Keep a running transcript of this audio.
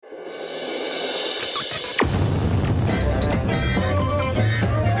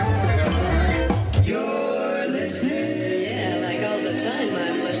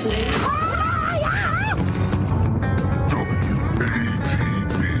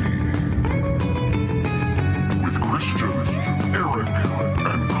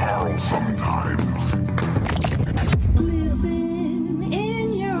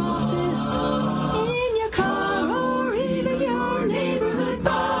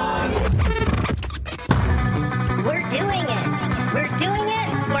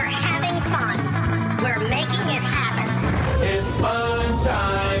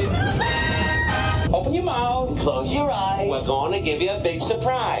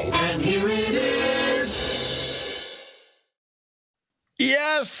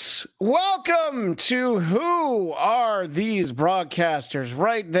Yes, welcome to Who Are These Broadcasters?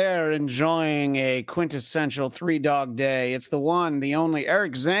 Right there, enjoying a quintessential Three Dog Day. It's the one, the only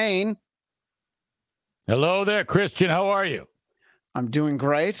Eric Zane. Hello there, Christian. How are you? I'm doing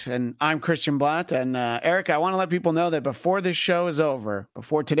great, and I'm Christian Blatt. And Eric, I want to let people know that before this show is over,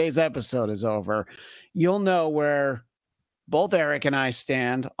 before today's episode is over, you'll know where both Eric and I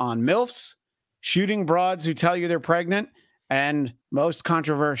stand on MILFs, shooting broads who tell you they're pregnant, and most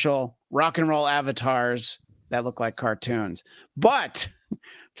controversial rock and roll avatars that look like cartoons. But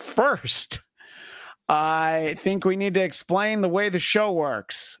first, I think we need to explain the way the show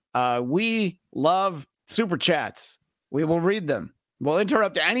works. We love super chats. We will read them. We'll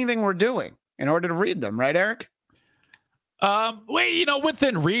interrupt anything we're doing in order to read them. Right, Eric?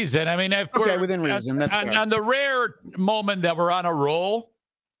 Within reason. I mean, within reason. That's fair. On the rare moment that we're on a roll,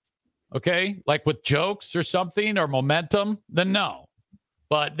 okay, like with jokes or something or momentum, then no.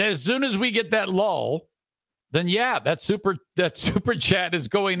 But as soon as we get that lull, then yeah, that super chat is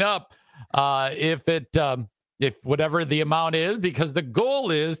going up. If whatever the amount is, because the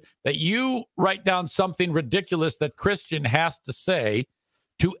goal is that you write down something ridiculous that Christian has to say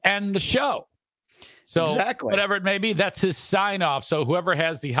to end the show. So exactly. Whatever it may be, that's his sign off. So whoever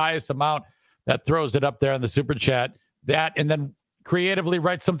has the highest amount that throws it up there on the super chat, and then creatively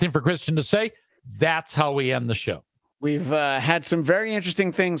write something for Christian to say, that's how we end the show. We've had some very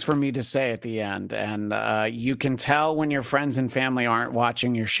interesting things for me to say at the end, and you can tell when your friends and family aren't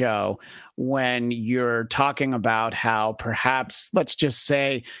watching your show when you're talking about how perhaps, let's just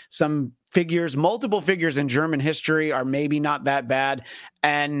say, multiple figures in German history are maybe not that bad,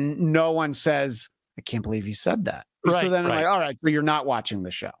 and no one says, I can't believe you said that. Right, so then right. I'm like, all right, so you're not watching the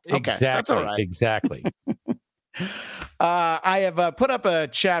show. Okay, exactly, that's all right. Exactly. I have put up a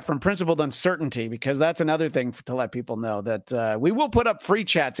chat from Principled Uncertainty because that's another thing to let people know that we will put up free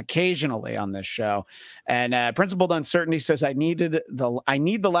chats occasionally on this show. And Principled Uncertainty says, I need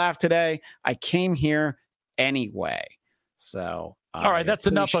the laugh today. I came here anyway. So all right, that's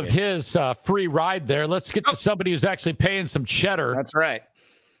enough of his free ride there. Let's get to somebody who's actually paying some cheddar. That's right.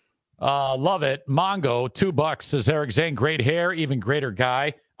 Love it. Mongo, $2 says Eric Zane. Great hair, even greater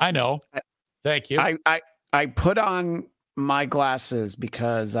guy. I know. Thank you. I put on my glasses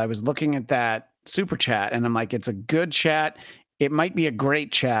because I was looking at that super chat and I'm like, it's a good chat. It might be a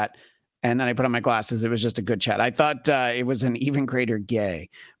great chat. And then I put on my glasses. It was just a good chat. I thought it was an even greater gay,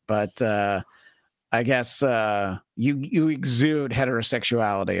 but I guess you exude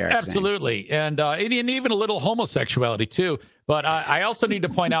heterosexuality. Eric Absolutely. And even a little homosexuality too. But I also need to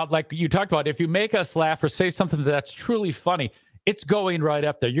point out, like you talked about, if you make us laugh or say something that's truly funny, it's going right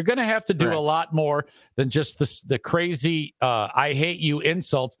up there. You're going to have to do a lot more than just the crazy I hate you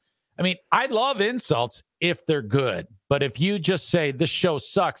insults. I mean, I love insults if they're good. But if you just say this show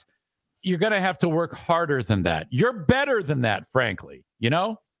sucks, you're going to have to work harder than that. You're better than that, frankly, you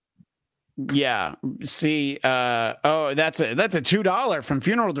know? Yeah. See, that's a $2 from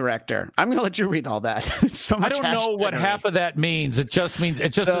Funeral Director. I'm going to let you read all that. So much I don't know what half of that means. It just says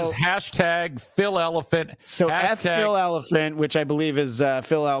hashtag Phil Elephant. So Phil Elephant, which I believe is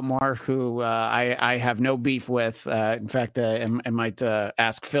Phil Elmore, who I have no beef with. In fact, I might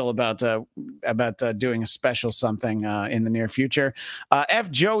ask Phil about doing a special something in the near future.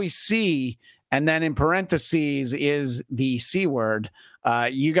 F Joey C, and then in parentheses is the C word.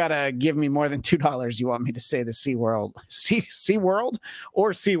 You got to give me more than $2. You want me to say the C world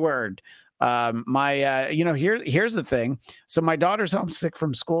or C word. Here's the thing. So my daughter's homesick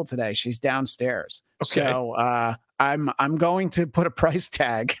from school today. She's downstairs. Okay. So, I'm going to put a price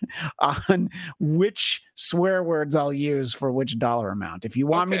tag on which swear words I'll use for which dollar amount. If you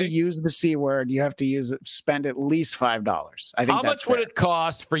want me to use the C word, you have to spend at least $5. I think How much would it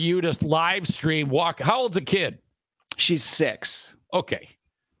cost for you to live stream How old's a kid? She's 6. Okay.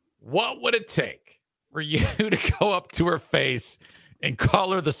 What would it take for you to go up to her face and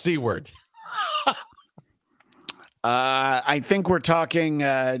call her the C word? I think we're talking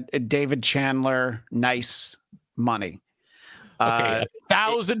David Chandler, nice money. Okay,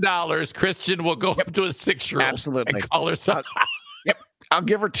 $1,000. Christian will go up to a 6-year-old. Absolutely. And call her something. Yep. I'll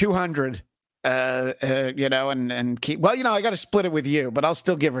give her 200. And keep. Well, I got to split it with you, but I'll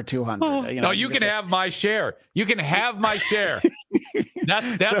still give her 200. No, you can have my share. You can have my share.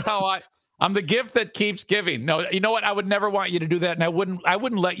 That's how I'm the gift that keeps giving. No, you know what? I would never want you to do that, and I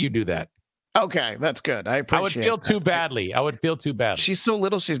wouldn't let you do that. Okay, that's good. I appreciate. I would feel too badly. She's so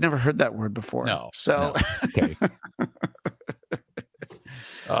little; she's never heard that word before. No. So okay.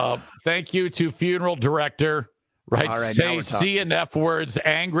 Thank you to Funeral Director. Right. Say C and F words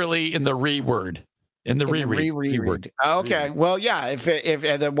angrily in the re word. In the reread. Reread. Okay. Well, yeah. If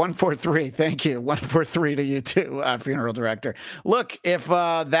the 143, thank you. 143 to you too, funeral director. Look, if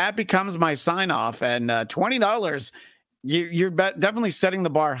that becomes my sign off and $20, you're definitely setting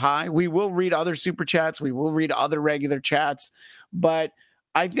the bar high. We will read other super chats. We will read other regular chats. But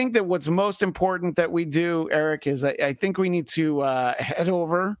I think that what's most important that we do, Eric, is I think we need to head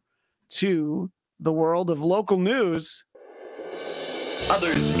over to the world of local news.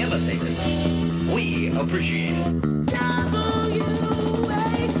 Others imitate it. We appreciate it.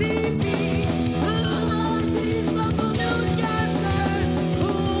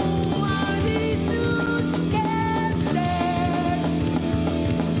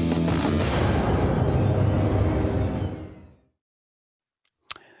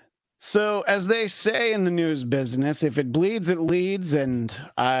 So, as they say in the news business, if it bleeds, it leads. And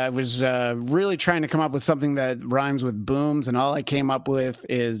I was really trying to come up with something that rhymes with booms. And all I came up with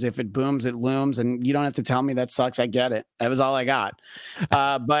is if it booms, it looms. And you don't have to tell me that sucks. I get it. That was all I got.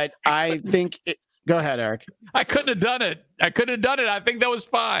 But I think go ahead, Eric. I couldn't have done it. I think that was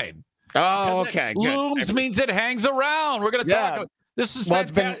fine. Oh, okay. Looms means it hangs around. We're going to talk. This is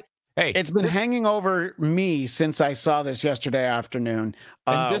fantastic. It's been hanging over me since I saw this yesterday afternoon.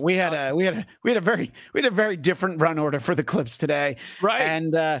 We had a very different run order for the clips today, right?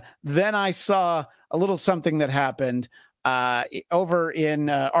 And then I saw a little something that happened over in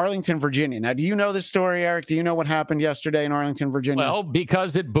Arlington, Virginia. Now, do you know this story, Eric? Do you know what happened yesterday in Arlington, Virginia? Well,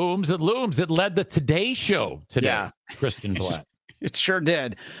 because it booms, it looms. It led the Today Show today. Yeah. Christian Blatt. It sure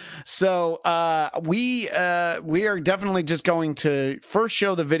did. So we are definitely just going to first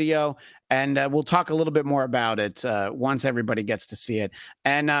show the video, and we'll talk a little bit more about it once everybody gets to see it.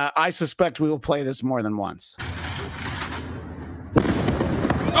 And I suspect we will play this more than once.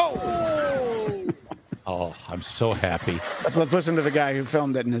 Oh, I'm so happy. Let's listen to the guy who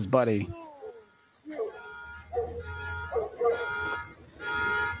filmed it and his buddy.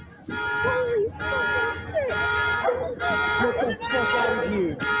 Get the fuck out of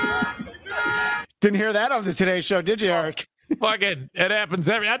here. Didn't hear that on the Today Show, did you, Eric? Fucking, it happens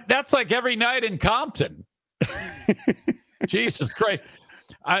that's like every night in Compton. Jesus Christ.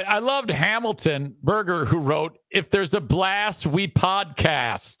 I loved Hamilton Berger, who wrote, "If there's a blast, we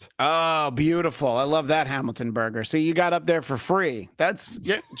podcast." Oh, beautiful. I love that, Hamilton Berger. See, you got up there for free. That's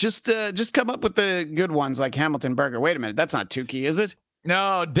just come up with the good ones like Hamilton Berger. Wait a minute. That's not Tukey, is it?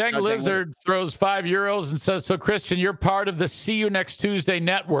 No, Deng Lizard throws €5 and says, "So, Christian, you're part of the See You Next Tuesday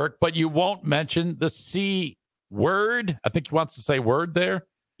network, but you won't mention the C word." I think he wants to say word there.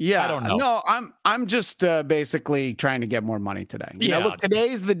 Yeah, I don't know. No, I'm just basically trying to get more money today. You know, look,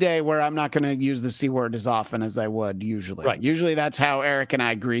 today's the day where I'm not going to use the C word as often as I would usually. Right. Usually that's how Eric and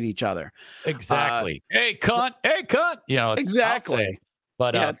I greet each other. Exactly. Hey, cunt. Hey, cunt. You know, exactly.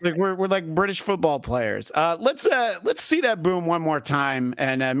 But yeah, it's like we're like British football players. Let's see that boom one more time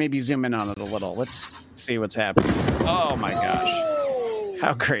and maybe zoom in on it a little. Let's see what's happening. Oh my gosh,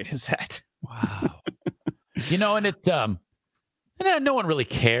 how great is that? Wow. You know, and it and no one really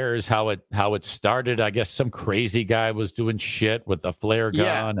cares how it started. I guess some crazy guy was doing shit with a flare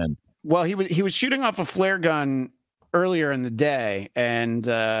gun, and well, he was shooting off a flare gun earlier in the day, and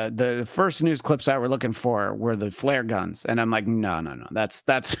the first news clips I were looking for were the flare guns, and I'm like, no, that's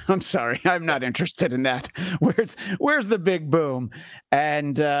I'm sorry, I'm not interested in that. Where's the big boom?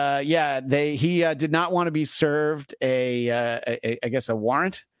 And he did not want to be served I guess a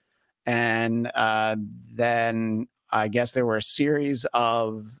warrant, and then I guess there were a series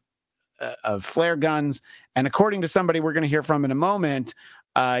of flare guns, and according to somebody we're going to hear from in a moment,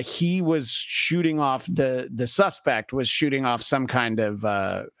 he was shooting off the suspect was shooting off some kind of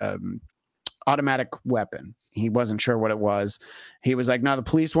automatic weapon. He wasn't sure what it was. He was like, no, the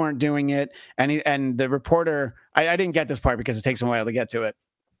police weren't doing it. And the reporter, I didn't get this part because it takes a while to get to it.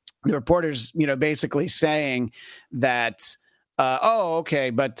 The reporter's, basically saying that, okay,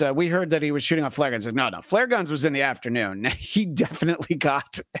 but we heard that he was shooting off flare guns. No, flare guns was in the afternoon. He definitely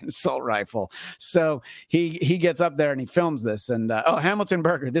got an assault rifle. So he gets up there and he films this. And Hamilton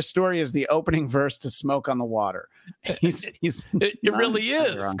Berger, this story is the opening verse to Smoke on the Water. It really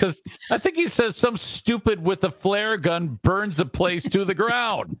is, because I think he says some stupid with a flare gun burns a place to the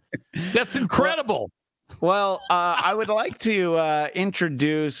ground. That's incredible. Well, I would like to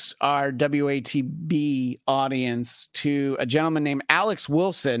introduce our WATB audience to a gentleman named Alex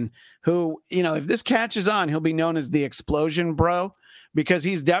Wilson, who, if this catches on, he'll be known as the Explosion Bro, because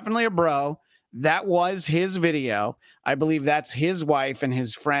he's definitely a bro. That was his video. I believe that's his wife and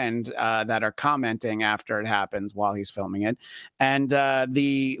his friend that are commenting after it happens while he's filming it. And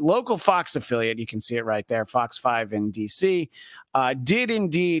the local Fox affiliate, you can see it right there, Fox 5 in DC, did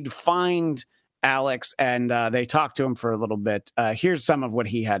indeed find Alex, and they talked to him for a little bit. Here's some of what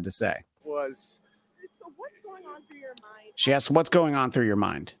he had to say. So what's going on through your mind? She asked, what's going on through your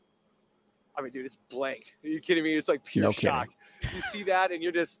mind? I mean, dude, it's blank. Are you kidding me? It's like pure No shock. You see that, and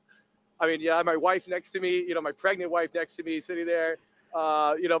you're just, I mean, yeah, my wife next to me, my pregnant wife next to me sitting there.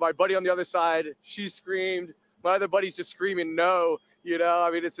 My buddy on the other side, she screamed. My other buddy's just screaming, no. I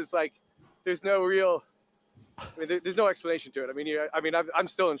mean, it's just like, there's no real, there's no explanation to it. I'm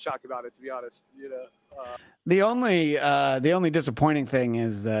still in shock about it, to be honest. The only disappointing thing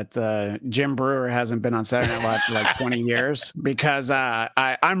is that Jim Brewer hasn't been on Saturday Night Live for like 20 years, because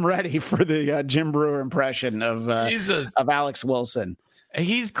I'm ready for the Jim Brewer impression of Alex Wilson.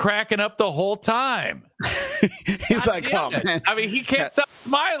 He's cracking up the whole time. He's like, oh man. I mean, he can't stop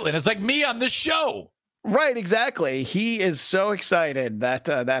smiling. It's like me on the show. Right, exactly. He is so excited that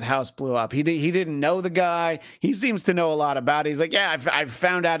that house blew up. He didn't know the guy. He seems to know a lot about it. He's like, yeah, I've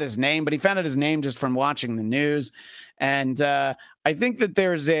found out his name, but he found out his name just from watching the news. And I think that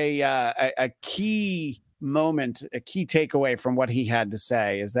there's a key moment, a key takeaway from what he had to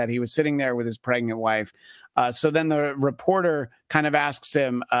say is that he was sitting there with his pregnant wife. So then the reporter kind of asks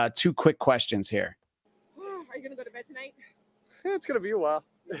him 2 quick questions here. Are you going to go to bed tonight? It's going to be a while.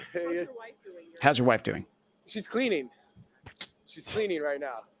 How's your wife doing? How's your wife doing? She's cleaning. She's cleaning right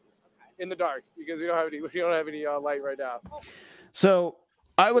now, in the dark, because we don't have any light right now. So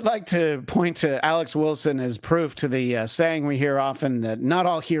I would like to point to Alex Wilson as proof to the saying we hear often that not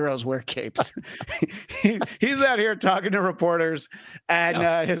all heroes wear capes. He's out here talking to reporters,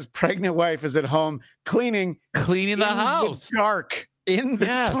 and his pregnant wife is at home cleaning the house. The dark. In the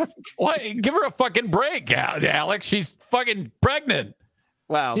dark. Why? Give her a fucking break, Alex. She's fucking pregnant.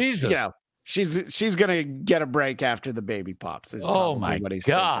 Wow. Jesus. She's gonna get a break after the baby pops. Oh my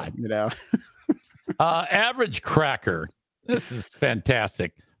God. Thinking, Average Cracker. This is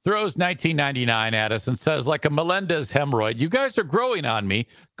fantastic. Throws $19.99 at us and says, like a Melendez hemorrhoid, you guys are growing on me.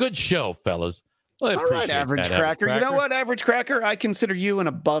 Good show, fellas. Well, all right, Average Cracker. You know what, Average Cracker? I consider you an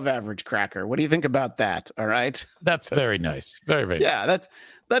above average cracker. What do you think about that? All right. That's very nice. Very, very nice.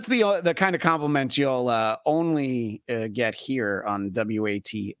 That's the kind of compliment you'll only get here on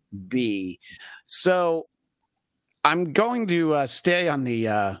WATB. So I'm going to stay on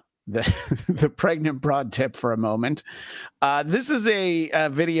the pregnant broad tip for a moment. This is a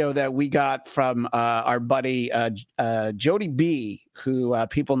video that we got from our buddy Jody B, who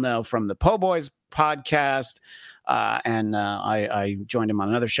people know from the Po' Boys podcast. And I joined him on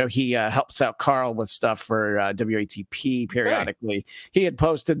another show. He helps out Carl with stuff for WATP periodically. Right. He had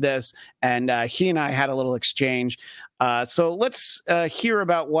posted this, and he and I had a little exchange. So let's hear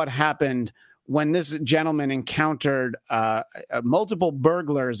about what happened when this gentleman encountered multiple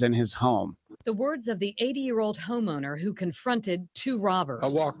burglars in his home. The words of the 80-year-old homeowner who confronted 2 robbers. I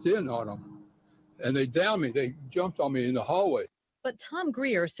walked in on them, and they downed me. They jumped on me in the hallway. But Tom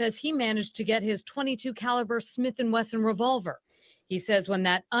Greer says he managed to get his .22 caliber Smith & Wesson revolver. He says when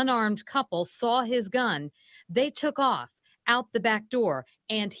that unarmed couple saw his gun, they took off out the back door,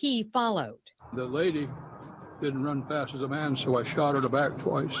 and he followed. The lady didn't run fast as a man, so I shot her in the back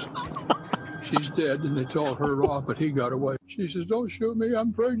twice. She's dead, and they told her off, but he got away. She says, don't shoot me,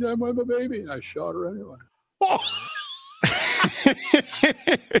 I'm pregnant, I have a baby. And I shot her anyway.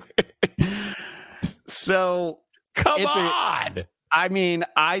 So come on.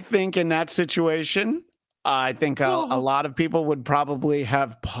 I think in that situation, I think a lot of people would probably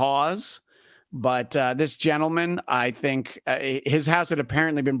have pause. But this gentleman, I think his house had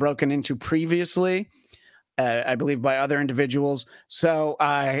apparently been broken into previously. I believe by other individuals. So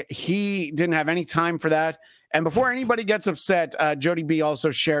he didn't have any time for that. And before anybody gets upset, Jody B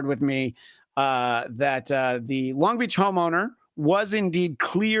also shared with me that the Long Beach homeowner was indeed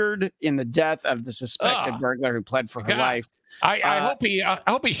cleared in the death of the suspected burglar who pled for her life. I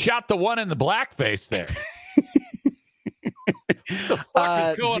hope he shot the one in the blackface there. The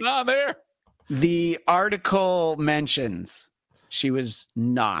fuck is going on there? The article mentions she was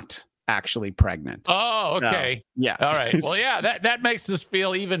not actually pregnant. Oh, okay. Yeah. All right. Well, yeah, that makes us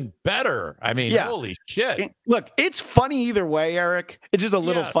feel even better. I mean, holy shit. Look, it's funny either way, Eric. It's just a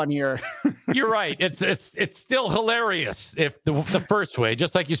little funnier. You're right. It's still hilarious if the first way,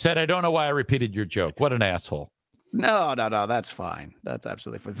 just like you said. I don't know why I repeated your joke. What an asshole. No, that's fine. That's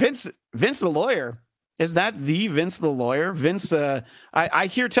absolutely fine. Vince the lawyer. Is that the Vince the lawyer? Vince, I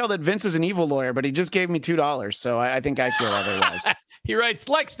hear tell that Vince is an evil lawyer, but he just gave me $2, so I think I feel otherwise. He writes,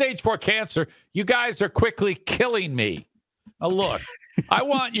 like stage 4 cancer, you guys are quickly killing me. Now, look, I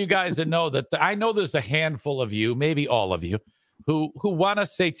want you guys to know that I know there's a handful of you, maybe all of you, who want to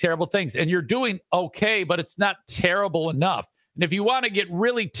say terrible things, and you're doing okay, but it's not terrible enough. And if you want to get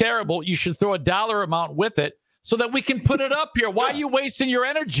really terrible, you should throw a dollar amount with it so that we can put it up here. Why are you wasting your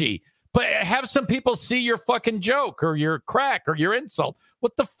energy? But have some people see your fucking joke or your crack or your insult.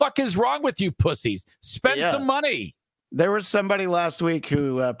 What the fuck is wrong with you pussies? Spend some money. There was somebody last week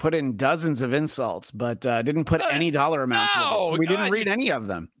who put in dozens of insults, but didn't put any dollar amounts. No, we didn't read any of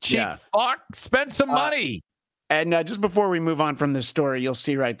them. Cheap fuck. Spend some money. And just before we move on from this story, you'll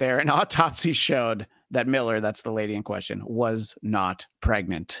see right there, an autopsy showed that Miller, that's the lady in question, was not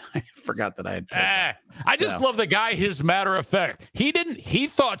pregnant. I forgot that I had. I just love the guy, his matter of fact. He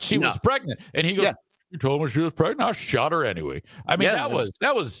thought she was pregnant. And he goes, you told me she was pregnant? I shot her anyway. I mean, that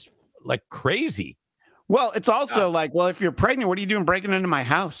was like crazy. Well, it's also like, well, if you're pregnant, what are you doing breaking into my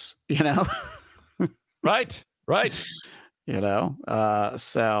house? You know? Right. You know?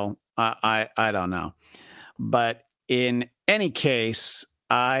 So I don't know. But in any case,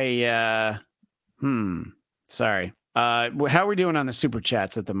 sorry. How are we doing on the super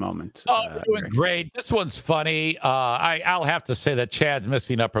chats at the moment? We're doing great. This one's funny. I'll have to say that Chad's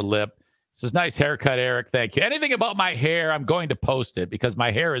missing upper lip. This is nice haircut, Eric. Thank you. Anything about my hair, I'm going to post it because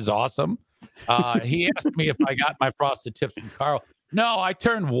my hair is awesome. He asked me if I got my frosted tips from Carl. No, I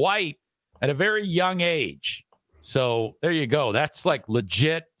turned white at a very young age. So there you go. That's like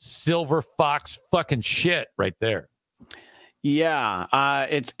legit silver fox fucking shit right there. Yeah,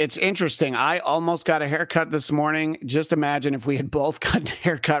 it's interesting. I almost got a haircut this morning. Just imagine if we had both gotten a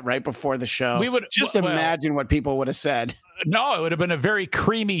haircut right before the show. We would imagine what people would have said. No, it would have been a very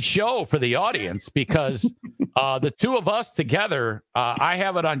creamy show for the audience because the two of us together, I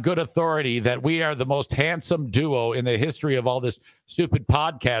have it on good authority that we are the most handsome duo in the history of all this stupid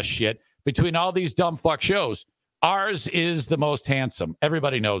podcast shit. Between all these dumb fuck shows, ours is the most handsome.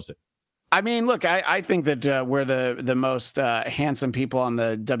 Everybody knows it. I mean, look, I think that we're the most handsome people on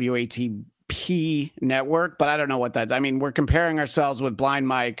the WATP network, but I don't know what that. I mean, we're comparing ourselves with Blind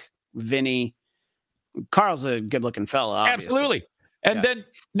Mike, Vinny. Carl's a good-looking fella, obviously. Absolutely. And then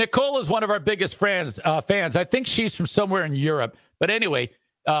Nicole is one of our biggest fans. I think she's from somewhere in Europe. But anyway,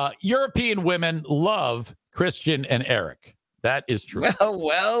 European women love Christian and Eric. That is true.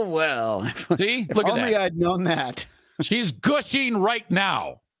 Well. See? Look at that. If only I'd known that. She's gushing right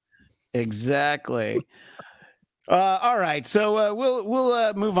now. Exactly. All right, so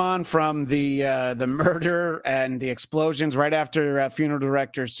we'll move on from the murder and the explosions right after funeral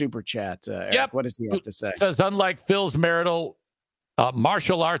director super chat. Eric, what does he have to say? It says, unlike Phil's marital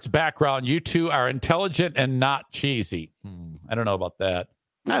martial arts background, you two are intelligent and not cheesy. I don't know about that.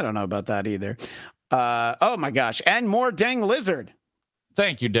 I don't know about that either. Oh my gosh, and more Dang Lizard.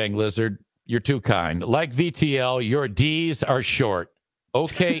 Thank you, Dang Lizard. You're too kind. Like VTL, your D's are short.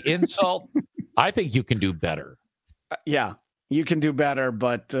 Okay, insult. I think you can do better. Yeah, you can do better,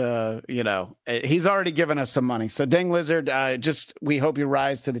 but he's already given us some money. So Dang Lizard, we hope you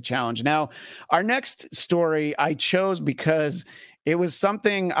rise to the challenge. Now, our next story I chose because it was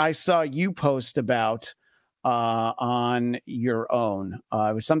something I saw you post about on your own.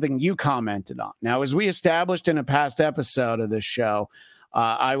 It was something you commented on. Now, as we established in a past episode of this show,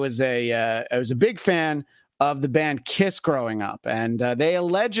 I was a big fan of the band Kiss growing up, and they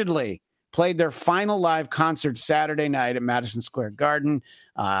allegedly played their final live concert Saturday night at Madison Square Garden.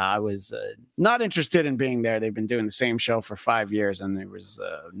 I was not interested in being there. They've been doing the same show for 5 years, and there was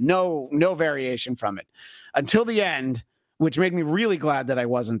no variation from it until the end, which made me really glad that I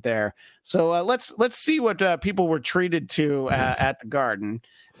wasn't there. So let's see what people were treated to at the Garden,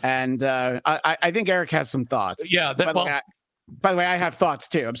 and I think Eric has some thoughts. Yeah. By the way, I have thoughts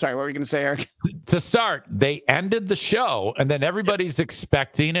too. I'm sorry. What were you going to say, Eric? To start, they ended the show, and then everybody's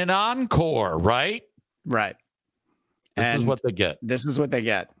expecting an encore, right? Right. This is what they get. This is what they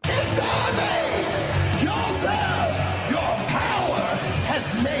get. Your power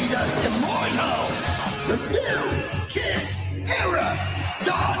has made us immortal. The new Kiss era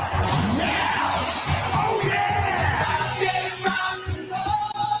starts now. Oh yeah!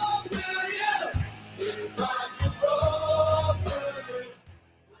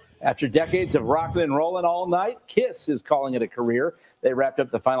 After decades of rocking and rolling all night, Kiss is calling it a career. They wrapped up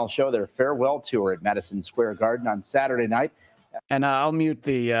the final show of their farewell tour at Madison Square Garden on Saturday night. And I'll mute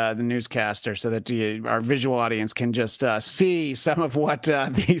the newscaster so that our visual audience can just see some of what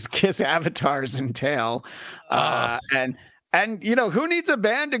these Kiss avatars entail. And who needs a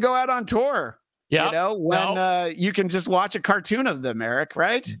band to go out on tour? Yeah, when you can just watch a cartoon of them, Eric,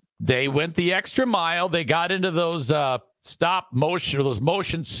 right? They went the extra mile. They got into those stop motion or those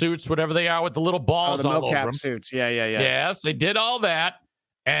motion suits, whatever they are, with the little balls all over them. Suits. Yeah. Yes, they did all that.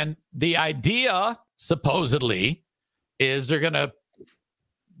 And the idea, supposedly, is they're going to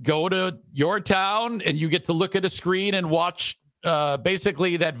go to your town and you get to look at a screen and watch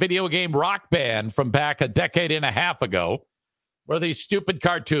basically that video game Rock Band from back a decade and a half ago, where these stupid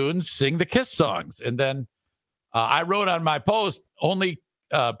cartoons sing the Kiss songs. And then I wrote on my post, only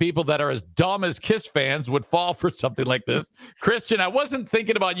people that are as dumb as Kiss fans would fall for something like this. Christian, I wasn't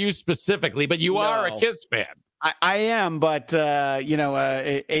thinking about you specifically, but you are a Kiss fan. I am, but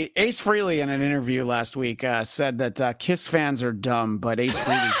Ace Frehley in an interview last week said that Kiss fans are dumb, but Ace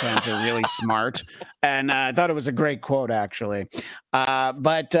Frehley fans are really smart, and I thought it was a great quote, actually. I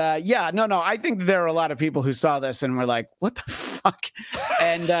think there are a lot of people who saw this and were like, "What the fuck?"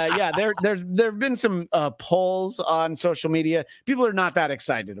 And there've been some polls on social media. People are not that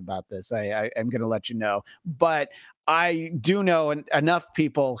excited about this. I am going to let you know, but I do know enough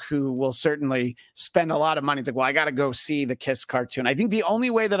people who will certainly spend a lot of money. It's like, well, I got to go see the Kiss cartoon. I think the only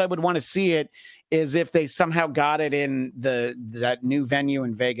way that I would want to see it is if they somehow got it in that new venue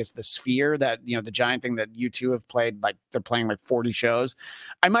in Vegas, the Sphere, that, the giant thing that U2 have played, like they're playing like 40 shows.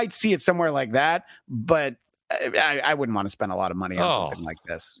 I might see it somewhere like that, but I wouldn't want to spend a lot of money on something like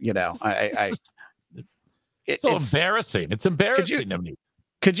this. It's embarrassing. It's embarrassing to me.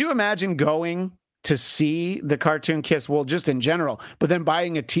 Could you imagine going to see the cartoon Kiss? Well, just in general, but then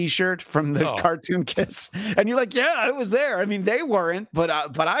buying a T-shirt from the cartoon Kiss, and you're like, "Yeah, I was there." I mean, they weren't, but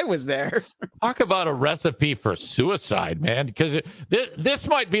I was there. Talk about a recipe for suicide, man! Because this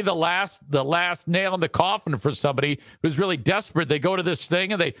might be the last nail in the coffin for somebody who's really desperate. They go to this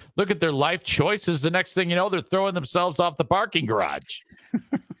thing and they look at their life choices. The next thing you know, they're throwing themselves off the parking garage.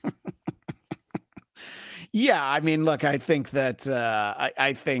 Yeah, I mean, look, I think that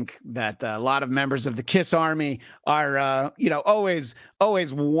a lot of members of the Kiss Army are, always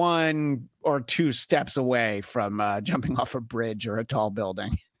one or two steps away from jumping off a bridge or a tall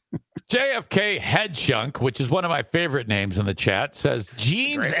building. JFK Headchunk, which is one of my favorite names in the chat, says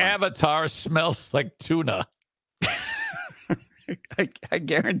Gene's avatar smells like tuna. I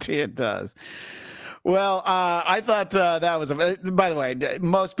guarantee it does. Well, I thought that was. By the way,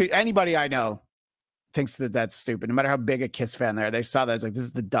 most people, anybody I know, thinks that that's stupid. No matter how big a Kiss fan they are, they saw that as like, this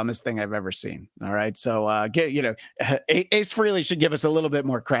is the dumbest thing I've ever seen. All right, so Ace Frehley should give us a little bit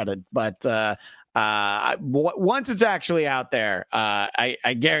more credit, but once it's actually out there,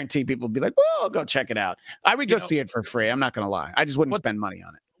 I guarantee people will be like, "Well, I'll go check it out." I would go see it for free. I'm not going to lie. I just wouldn't spend money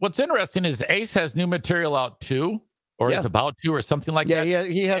on it. What's interesting is Ace has new material out too, or is about to, or something like that. Yeah,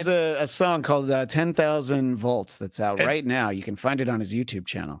 he has a song called 10,000 Volts that's out right now. You can find it on his YouTube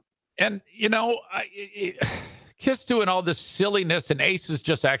channel. And, Kiss doing all this silliness and Ace is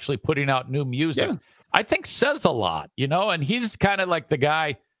just actually putting out new music, I think says a lot, and he's kind of like the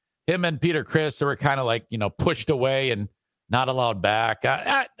guy, him and Peter Criss are kind of like, pushed away and not allowed back.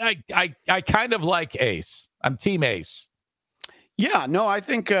 I kind of like Ace. I'm team Ace. Yeah, no, I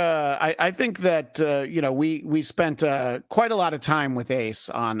think I think that, we spent quite a lot of time with Ace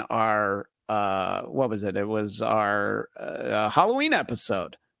on our, what was it? It was our Halloween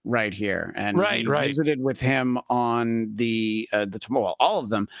episode. Right here, and we visited with him on all of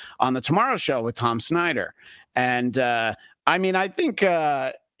them on the Tomorrow Show with Tom Snyder, and I think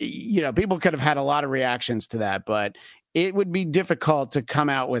people could have had a lot of reactions to that, but it would be difficult to come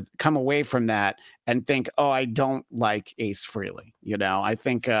away from that and think, "Oh, I don't like Ace Frehley." I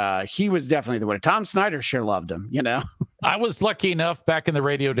think he was definitely the winner. Tom Snyder sure loved him. I was lucky enough back in the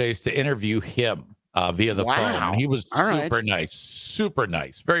radio days to interview him via the phone. He was super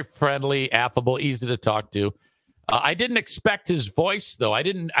nice, very friendly, affable, easy to talk to. I didn't expect his voice, though. I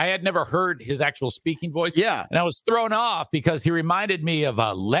had never heard his actual speaking voice. Yeah. And I was thrown off because he reminded me of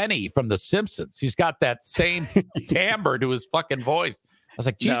Lenny from The Simpsons. He's got that same timbre to his fucking voice. I was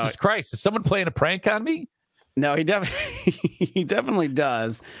like, Jesus Christ, is someone playing a prank on me? No, he definitely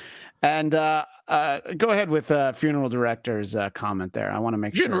does. And go ahead with funeral director's comment there. I want to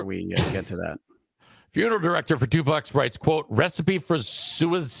make sure we get to that. Funeral director for $2 writes, quote, "Recipe for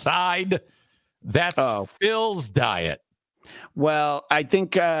suicide. That's Phil's diet." Well, I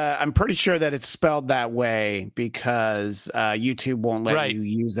think I'm pretty sure that it's spelled that way because YouTube won't let you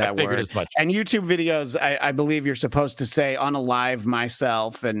use that word. As much. And YouTube videos, I believe you're supposed to say "unalive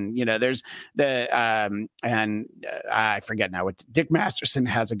myself," and there's the I forget now. Dick Masterson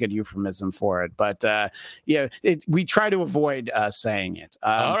has a good euphemism for it, but we try to avoid saying it.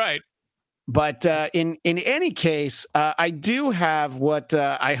 All right. But in any case, I do have what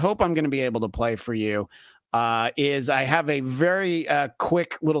I hope I'm going to be able to play for you. Is I have a very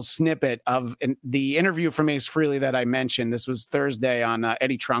quick little snippet of the interview from Ace Frehley that I mentioned. This was Thursday on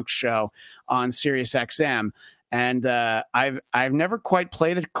Eddie Trunk's show on Sirius XM, and I've never quite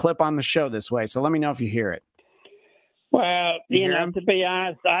played a clip on the show this way. So let me know if you hear it. Well, to be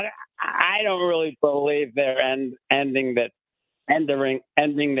honest, I don't really believe they're ending that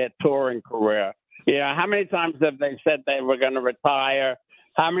ending their touring career. You know, how many times have they said they were going to retire?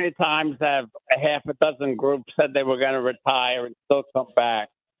 How many times have a half a dozen groups said they were going to retire and still come back?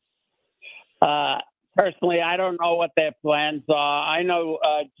 Personally, I don't know what their plans are. I know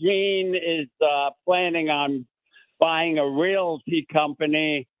Gene is planning on buying a realty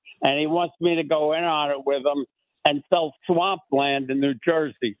company, and he wants me to go in on it with him and sell swampland in New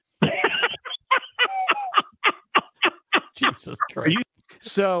Jersey. Jesus Christ.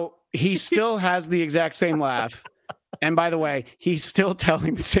 So he still has the exact same laugh. And by the way, he's still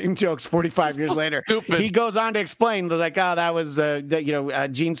telling the same jokes 45 years later. Stupid. He goes on to explain, like, oh, that was,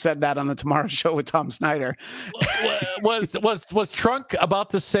 Gene said that on the Tomorrow Show with Tom Snyder. Was Trunk about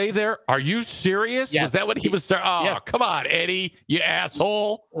to say there, are you serious? Yes. Was that what he was? Come on, Eddie, you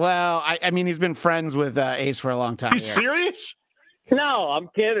asshole. Well, I mean, he's been friends with Ace for a long time. You serious? No, I'm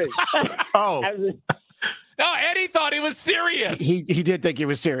kidding. Oh. No, Eddie thought he was serious. He did think he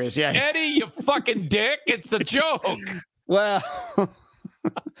was serious, yeah. Eddie, you fucking dick. It's a joke. Well,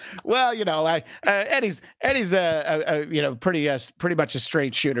 Eddie's pretty much a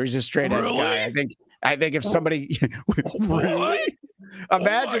straight shooter. He's a straight edge guy. I think if somebody really?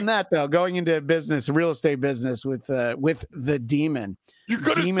 Imagine that though, going into business, real estate business with the Demon. You're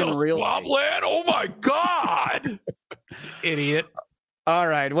gonna sell swampland? Oh my God. Idiot. All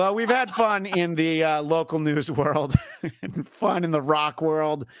right. Well, we've had fun in the local news world, fun in the rock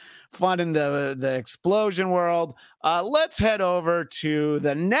world, fun in the explosion world. Let's head over to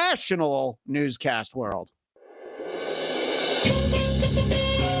the national newscast world.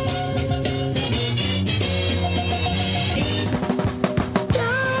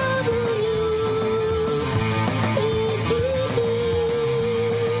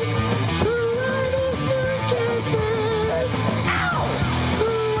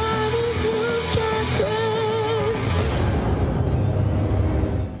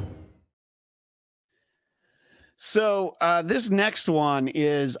 So this next one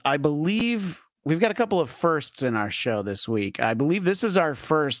is, I believe, we've got a couple of firsts in our show this week. I believe this is our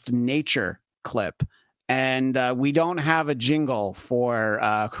first nature clip, and we don't have a jingle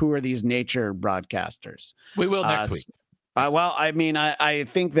for who are these nature broadcasters. We will next week. Well, I mean, I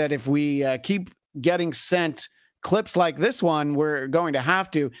think that if we keep getting sent clips like this one, we're going to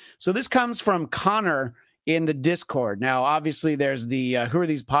have to. So this comes from Connor in the Discord. Now, obviously, there's the Who Are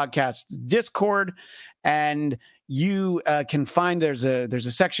These Podcasts Discord, and you can find there's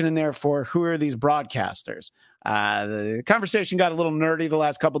a section in there for who are these broadcasters. The conversation got a little nerdy the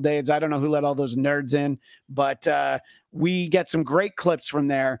last couple of days. I don't know who let all those nerds in, but we get some great clips from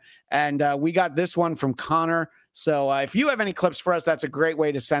there, and we got this one from Connor. So if you have any clips for us, that's a great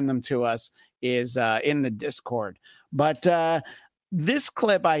way to send them to us, is in the Discord. But this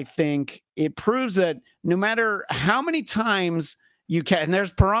clip, I think, it proves that no matter how many times you can, and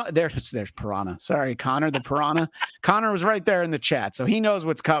there's Piranha. Sorry, Connor, the Piranha. Connor was right there in the chat, so he knows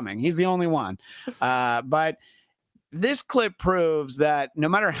what's coming. He's the only one. But this clip proves that no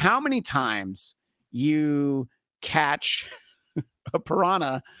matter how many times you catch a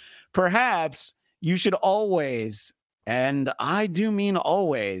piranha, perhaps you should always, and I do mean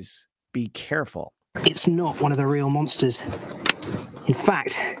always, be careful. It's not one of the real monsters. In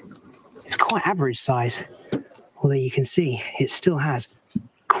fact, it's quite average size. Although you can see it still has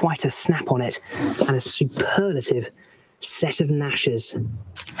quite a snap on it and a superlative set of gnashes.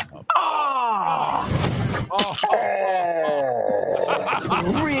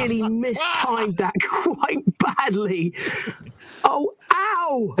 Really mistimed that quite badly. Oh,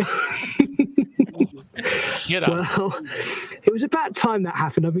 ow! Shit up. Well, it was about time that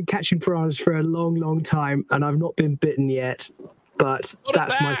happened. I've been catching piranhas for a long, long time, and I've not been bitten yet. But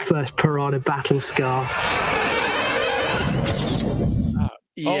that's my first piranha battle scar.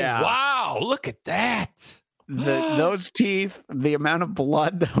 Yeah. Oh, wow. Look at that. Those teeth, the amount of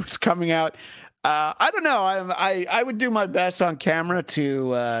blood that was coming out. I don't know. I would do my best on camera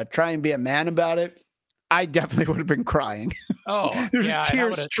to try and be a man about it. I definitely would have been crying. Oh, there's yeah,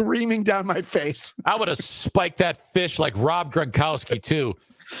 tears streaming down my face. I would have spiked that fish like Rob Gronkowski, too.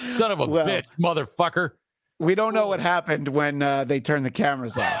 Son of a bitch, motherfucker. We don't know what happened when they turned the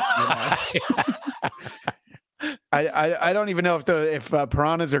cameras off. You know? I don't even know if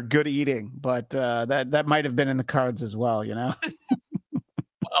piranhas are good eating, but that might have been in the cards as well, you know?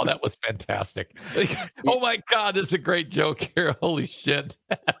 Oh, that was fantastic. Oh, my God, this is a great joke here. Holy shit.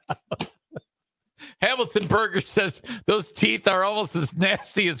 Hamilton Burger says those teeth are almost as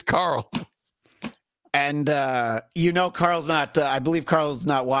nasty as Carl's. And, Carl's not, I believe Carl's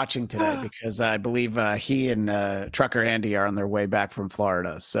not watching today because I believe he and Trucker Andy are on their way back from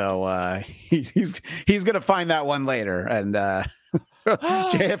Florida. So he's going to find that one later. And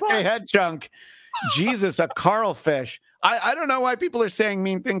JFK head chunk. Jesus, a Carl fish. I don't know why people are saying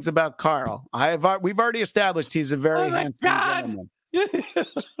mean things about Carl. We've already established he's a very handsome gentleman.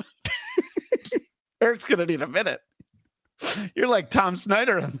 Eric's gonna need a minute. You're like Tom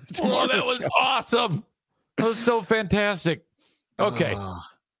Snyder. Oh, that was awesome. That was so fantastic. Okay. All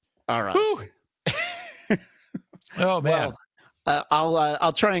right. Oh man. Well,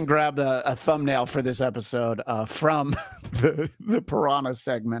 I'll try and grab a thumbnail for this episode from the Piranha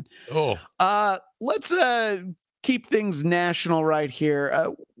segment. Let's keep things national right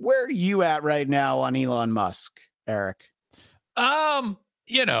here. Where are you at right now on Elon Musk, Eric?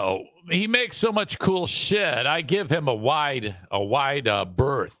 You know, he makes so much cool shit. I give him a wide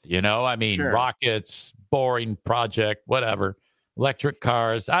berth. You know, I mean, Sure. rockets, boring project, whatever, electric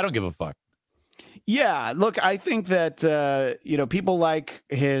cars. I don't give a fuck. Yeah, look, I think that people like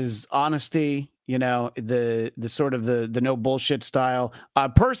his honesty, the sort of the no bullshit style.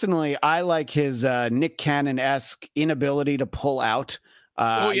 Personally, I like his Nick Cannon-esque inability to pull out.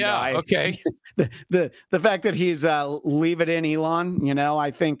 Okay. The fact that he's leave it in Elon,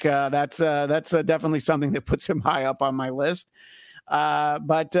 I think that's definitely something that puts him high up on my list.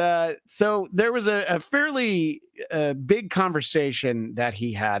 So there was a fairly big conversation that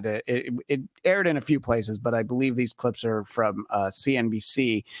he had. It aired in a few places, but I believe these clips are from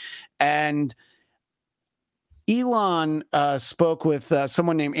CNBC. And Elon spoke with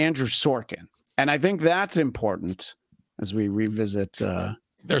someone named Andrew Sorkin. And I think that's important as we revisit.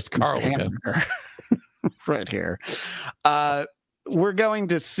 There's Carl again. Right here. We're going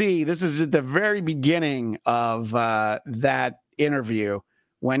to see, this is at the very beginning of that interview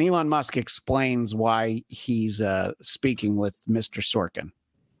when Elon Musk explains why he's speaking with Mr. Sorkin.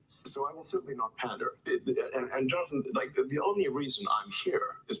 So I will certainly not pander. And Jonathan, like, the only reason I'm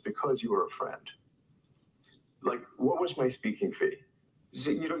here is because you were a friend. Like, what was my speaking fee?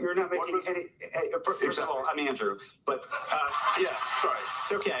 You're not making any. First of all, I'm Andrew, but yeah, sorry,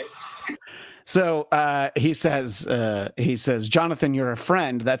 it's okay. So he says, Jonathan, you're a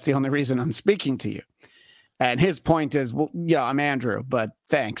friend. That's the only reason I'm speaking to you. And his point is, well, yeah, I'm Andrew, but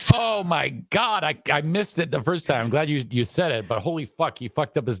thanks. Oh my God, I missed it the first time. I'm glad you said it, but holy fuck, he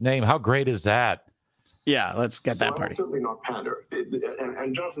fucked up his name. How great is that? Yeah, let's get that party. I will certainly not pander.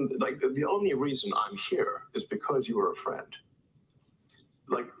 And Jonathan, like, the only reason I'm here is because you were a friend.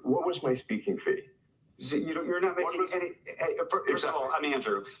 Like, what was my speaking fee? You're not making any. First of all, I'm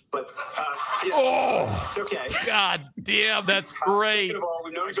Andrew, but yeah, it's okay. God damn, that's great. Second of all,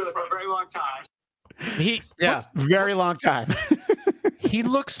 we've known each other for a very long time. Very long time. He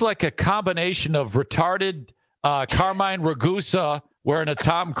looks like a combination of retarded Carmine Ragusa wearing a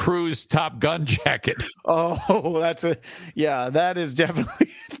Tom Cruise Top Gun jacket. Oh, that is definitely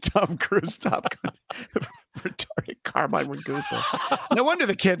Tom Cruise Top Gun. Retarded Carmine Ragusa. No wonder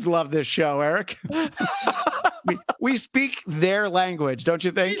the kids love this show, Eric. we speak their language, don't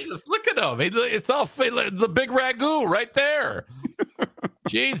you think? Jesus, look at him. It's all the big ragu right there.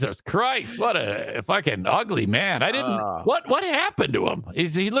 Jesus Christ, what a fucking ugly man. I didn't. What happened to him?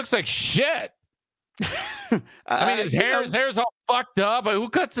 He looks like shit. I mean, his hair's all fucked up. Who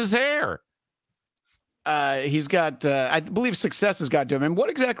cuts his hair? He's got, I believe success has got to him. And what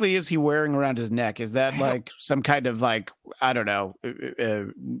exactly is he wearing around his neck? Is that like some kind of like, I don't know,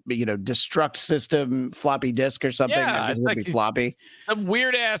 destruct system floppy disk or something? Yeah, it's like floppy. Some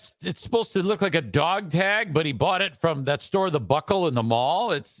weird ass. It's supposed to look like a dog tag, but he bought it from that store, The Buckle in the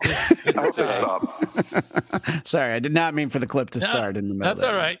mall. It's I hope they stop. Sorry, I did not mean for the clip to start in the middle. That's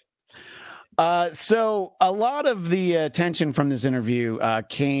all right. So a lot of the attention from this interview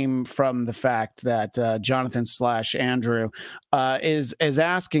came from the fact that Jonathan / Andrew is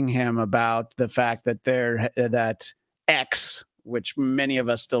asking him about the fact that that X, which many of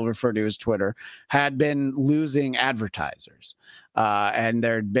us still refer to as Twitter, had been losing advertisers. And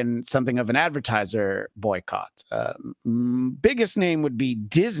there'd been something of an advertiser boycott. Biggest name would be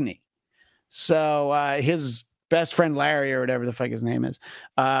Disney. So his best friend Larry, or whatever the fuck his name is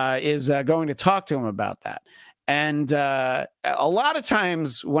going to talk to him about that. And a lot of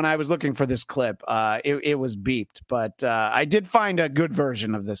times when I was looking for this clip, it was beeped, but I did find a good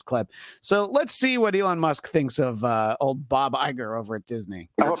version of this clip. So let's see what Elon Musk thinks of old Bob Iger over at Disney.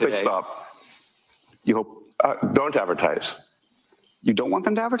 I hope they stop. You hope don't advertise. You don't want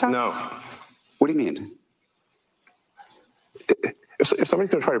them to advertise? No. What do you mean? If somebody's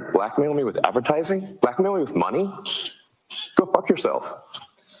going to try to blackmail me with advertising, blackmail me with money, go fuck yourself.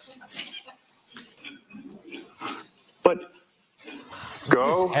 But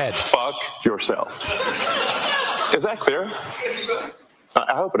go fuck yourself. Is that clear?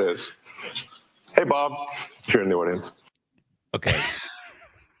 I hope it is. Hey, Bob, if you're in the audience. Okay.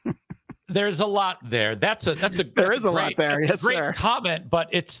 There's a lot there. There is a lot there. Yes, great sir. comment, but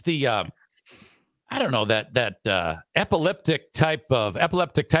it's the I don't know, that epileptic type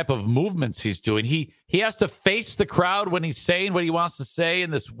of movements he's doing. He has to face the crowd when he's saying what he wants to say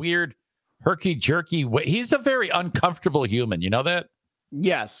in this weird herky jerky way. He's a very uncomfortable human. You know that?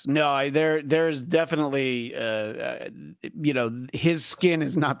 Yes. No, there's definitely, his skin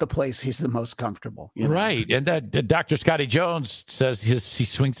is not the place he's the most comfortable. You know? Right. And that Dr. Scotty Jones says he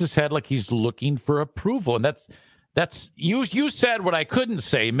swings his head like he's looking for approval. And that's you said what I couldn't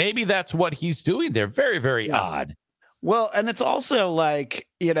say. Maybe that's what he's doing there. Very, very odd. Well, and it's also like,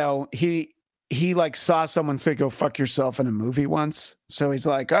 he like saw someone say, go fuck yourself in a movie once. So he's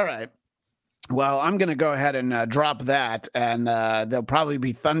like, all right, well, I'm going to go ahead and drop that, and there'll probably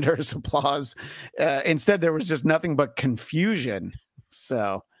be thunderous applause. Instead, there was just nothing but confusion.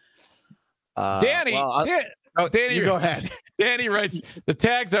 So, Danny, Danny, you go ahead. Danny writes, the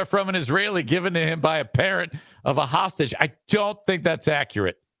tags are from an Israeli given to him by a parent of a hostage. I don't think that's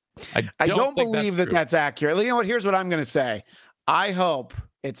accurate. I don't believe that's accurate. You know what? Here's what I'm going to say. I hope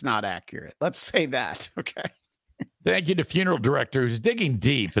it's not accurate. Let's say that. Okay. Thank you to funeral director who's digging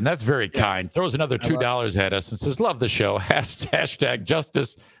deep, and that's very kind. Throws another $2 at us and says, love the show. Hashtag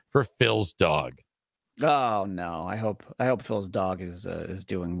justice for Phil's dog. Oh no. I hope Phil's dog is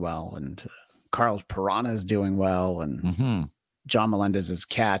doing well, and Carl's Piranha is doing well, and John Melendez's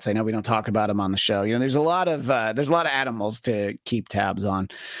cats. I know we don't talk about him on the show. There's a lot of animals to keep tabs on.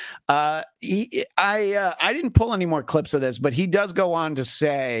 I didn't pull any more clips of this, but he does go on to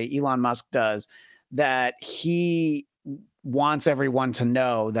say, Elon Musk does, that he wants everyone to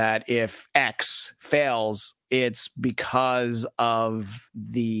know that if X fails, it's because of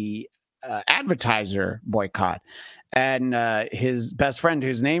the advertiser boycott. And his best friend,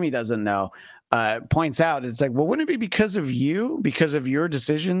 whose name he doesn't know, points out, it's like, well, wouldn't it be because of you, because of your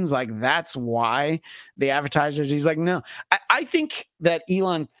decisions? Like, that's why the advertisers. He's like, no. I think that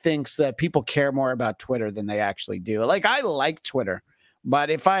Elon thinks that people care more about Twitter than they actually do. Like, I like Twitter, but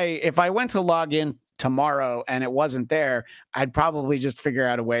if I went to log in tomorrow and it wasn't there, I'd probably just figure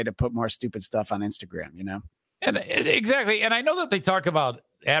out a way to put more stupid stuff on Instagram, And exactly. And I know that they talk about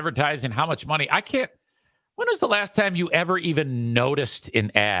advertising, how much money. When was the last time you ever even noticed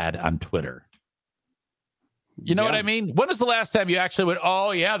an ad on Twitter? You know what I mean? When was the last time you actually went, oh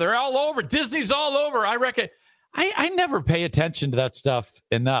yeah, they're all over. Disney's all over. I reckon I never pay attention to that stuff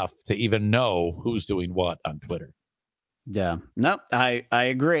enough to even know who's doing what on Twitter. Yeah, no, I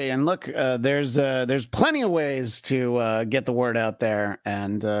agree. And look, there's plenty of ways to get the word out there.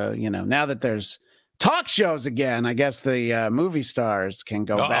 And, now that there's talk shows again, I guess the movie stars can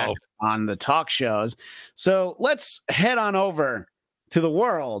go back on the talk shows. So let's head on over to the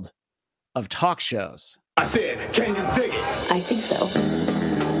world of talk shows. I said, can you dig it? I think so.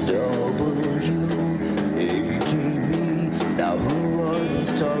 WATV. Now who are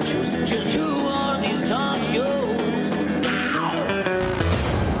these talk shows? Just who are these talk shows?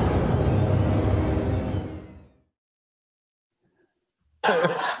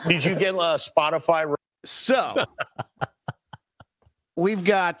 Did you get Spotify? So we've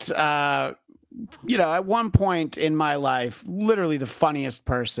got, at one point in my life, literally the funniest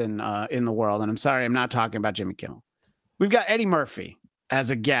person in the world. And I'm sorry, I'm not talking about Jimmy Kimmel. We've got Eddie Murphy as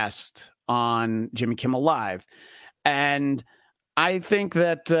a guest on Jimmy Kimmel Live. And I think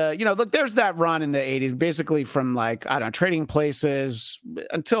that, look, there's that run in the 80s, basically from Trading Places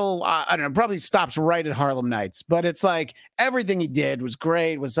until, probably stops right at Harlem Nights. But it's like everything he did was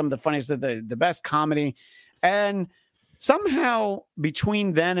great, was some of the funniest, the best comedy. And somehow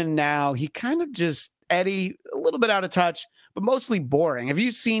between then and now, he kind of just, Eddie, a little bit out of touch, but mostly boring. Have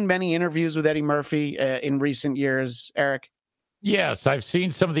you seen many interviews with Eddie Murphy in recent years, Eric? Yes, I've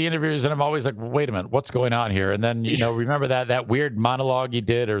seen some of the interviews, and I'm always like, wait a minute, what's going on here? And then, remember that weird monologue he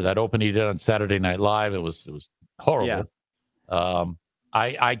did, or that opening he did on Saturday Night Live? It was horrible. Yeah.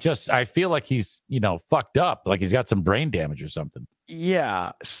 I feel like he's, fucked up, like he's got some brain damage or something.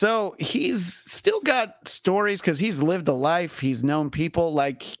 Yeah. So he's still got stories because he's lived a life. He's known people,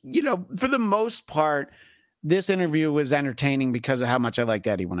 for the most part. This interview was entertaining because of how much I liked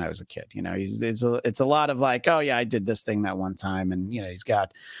Eddie when I was a kid. It's a lot of like, oh yeah, I did this thing that one time. And, he's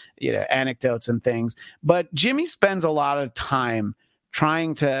got, anecdotes and things, but Jimmy spends a lot of time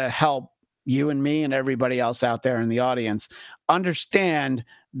trying to help you and me and everybody else out there in the audience understand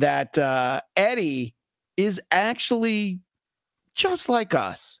that Eddie is actually just like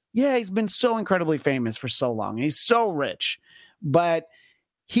us. Yeah. He's been so incredibly famous for so long. And he's so rich, but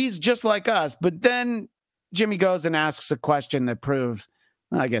he's just like us. But then Jimmy goes and asks a question that proves,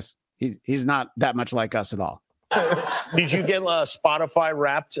 well, I guess he's not that much like us at all. Did you get Spotify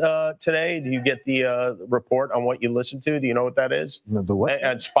Wrapped today? Do you get the report on what you listen to? Do you know what that is? The what?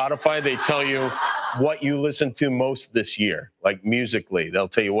 At Spotify, they tell you what you listen to most this year, like musically. They'll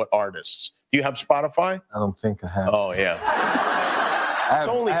tell you what artists. Do you have Spotify? I don't think I have. Oh, yeah. It's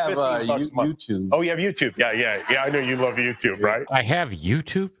only $15 a month. YouTube. Oh, you have YouTube. Yeah. I know you love YouTube, right? I have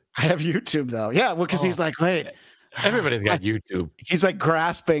YouTube. I have YouTube though. Yeah, well, because he's like, wait. Everybody's got YouTube. He's like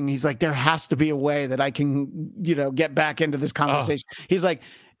grasping. He's like, there has to be a way that I can, get back into this conversation. He's like,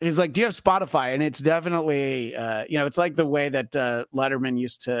 do you have Spotify? And it's definitely, it's like the way that Letterman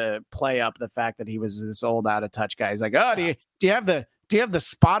used to play up the fact that he was this old, out of touch guy. He's like, oh, do you have the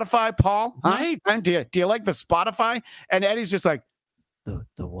Spotify, Paul? Huh? Right. And do you like the Spotify? And Eddie's just like,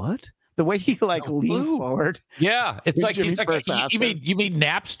 the what? The way he leaned forward. Yeah, it's like he's like, you mean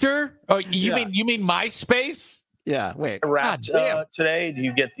Napster? Oh, you mean MySpace? Yeah, wait. Wrapped today. Do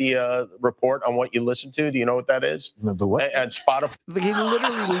you get the report on what you listen to? Do you know what that is? The what? At Spotify. He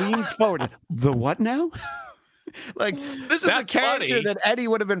literally leans forward. The what now? This is a character that Eddie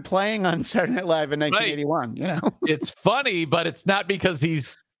would have been playing on Saturday Night Live in 1981. Right. It's funny, but it's not because he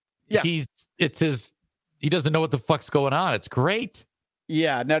doesn't know what the fuck's going on. It's great.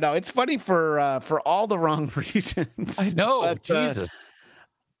 Yeah, no, it's funny for all the wrong reasons. I know, but, Jesus.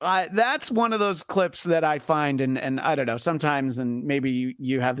 That's one of those clips that I find, and I don't know, sometimes, and maybe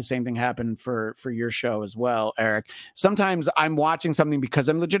you have the same thing happen for your show as well, Eric. Sometimes I'm watching something because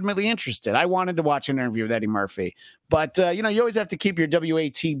I'm legitimately interested. I wanted to watch an interview with Eddie Murphy, but you always have to keep your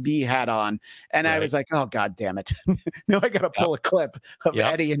WATB hat on. And right. I was like, oh, God damn it. Now I got to pull a clip of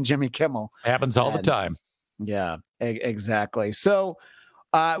Eddie and Jimmy Kimmel. Happens all the time. Yeah, exactly. So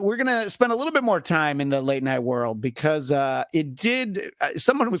we're going to spend a little bit more time in the late night world because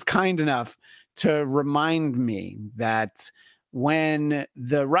someone was kind enough to remind me that when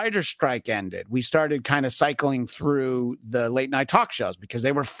the writer's strike ended, we started kind of cycling through the late night talk shows because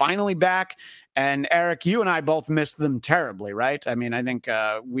they were finally back. And Eric, you and I both missed them terribly, right? I mean, I think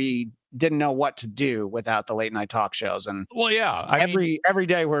we didn't know what to do without the late night talk shows. And every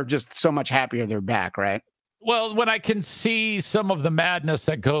day we're just so much happier they're back, right? Well, when I can see some of the madness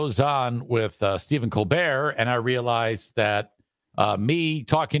that goes on with Stephen Colbert, and I realize that me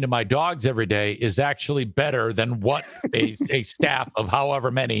talking to my dogs every day is actually better than what a staff of however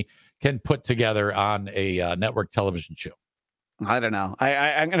many can put together on a network television show. I don't know.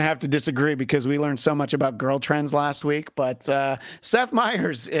 I'm going to have to disagree because we learned so much about girl trends last week. But Seth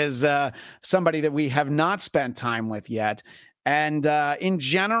Meyers is somebody that we have not spent time with yet. And in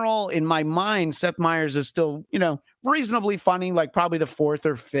general, in my mind, Seth Meyers is still, reasonably funny, like probably the fourth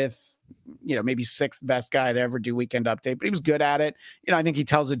or fifth, maybe sixth best guy to ever do Weekend Update, but he was good at it. I think he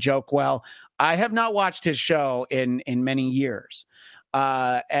tells a joke well. I have not watched his show in many years.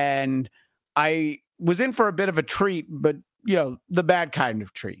 And I was in for a bit of a treat, but, the bad kind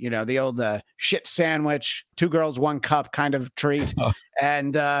of treat, the old shit sandwich, 2 girls, 1 cup kind of treat. Oh.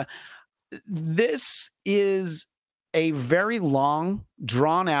 And this is a very long,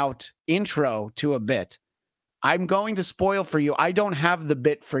 drawn-out intro to a bit. I'm going to spoil for you. I don't have the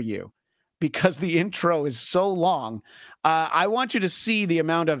bit for you because the intro is so long. I want you to see the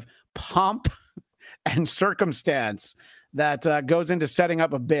amount of pomp and circumstance that goes into setting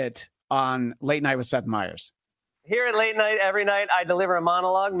up a bit on Late Night with Seth Meyers. Here at Late Night, every night, I deliver a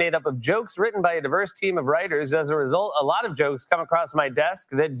monologue made up of jokes written by a diverse team of writers. As a result, a lot of jokes come across my desk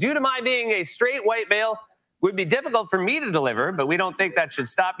that, due to my being a straight white male, would be difficult for me to deliver, but we don't think that should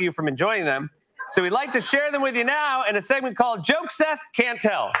stop you from enjoying them. So we'd like to share them with you now in a segment called Jokes Seth Can't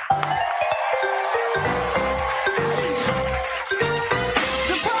Tell.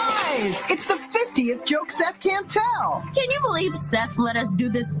 Surprise! It's the 50th joke Seth can't tell. Can you believe Seth let us do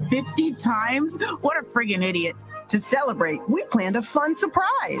this 50 times? What a friggin' idiot. To celebrate, we planned a fun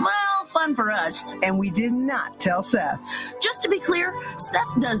surprise. Well, fun for us. And we did not tell Seth. Just to be clear,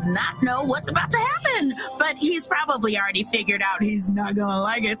 Seth does not know what's about to happen, but he's probably already figured out he's not gonna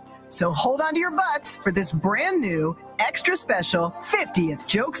like it. So hold on to your butts for this brand new, extra special 50th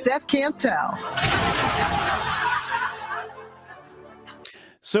joke Seth can't tell.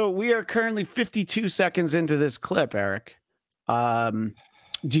 So we are currently 52 seconds into this clip, Eric.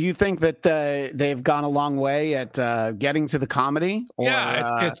 Do you think that they've gone a long way at getting to the comedy? Or,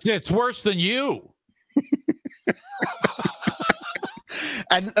 it's worse than you.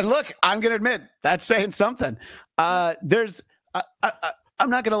 and look, I'm going to admit that's saying something. There's, I'm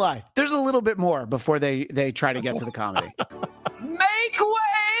not going to lie. There's a little bit more before they try to get to the comedy. Make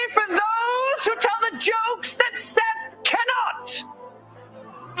way for those who tell the jokes that Seth cannot.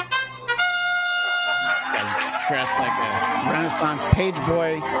 Dressed like a Renaissance page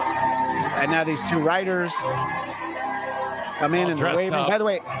boy. And now these two writers come in and they're waving. By the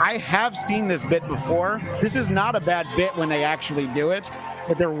way, I have seen this bit before. This is not a bad bit when they actually do it,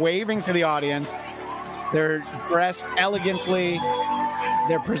 but they're waving to the audience. They're dressed elegantly.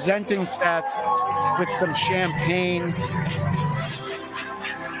 They're presenting Seth with some champagne.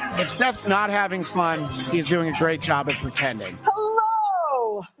 If Steph's not having fun, he's doing a great job at pretending.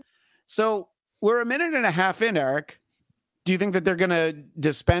 Hello. So we're a minute and a half in, Eric. Do you think that they're going to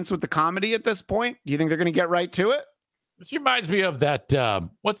dispense with the comedy at this point? Do you think they're going to get right to it? This reminds me of that,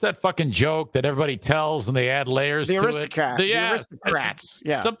 what's that fucking joke that everybody tells and they add layers to it? The aristocrats.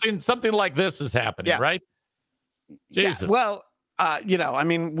 Yeah. Something like this is happening, right? Jesus. Yeah. Well, I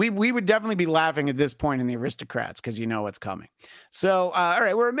mean, we would definitely be laughing at this point in the aristocrats because you know what's coming. So, all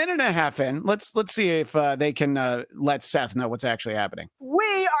right, we're a minute and a half in. Let's see if they can let Seth know what's actually happening.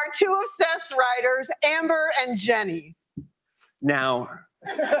 We are two of Seth's writers, Amber and Jenny. Now,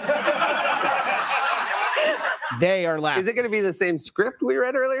 they are laughing. Is it going to be the same script we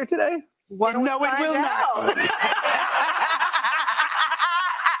read earlier today? No, it will not.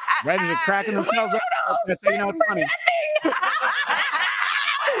 Ready to cracking themselves up. So you know it's funny. And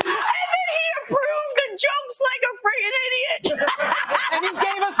then he approved the jokes like a freaking idiot. And he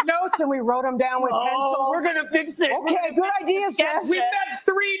gave us notes and we wrote them down with pencils. We're going to fix it. Okay, good idea, Seth. We met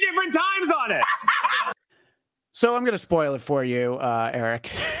 3 different times on it. So I'm going to spoil it for you, Eric.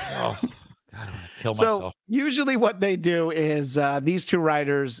 Oh, God, I'm going to kill myself. So usually what they do is these two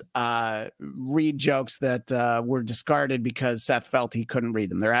writers read jokes that were discarded because Seth felt he couldn't read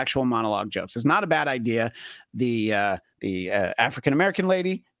them. They're actual monologue jokes. It's not a bad idea. The African-American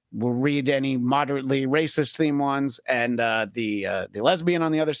lady will read any moderately racist theme ones, and the lesbian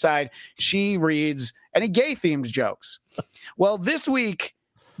on the other side, she reads any gay-themed jokes. Well, this week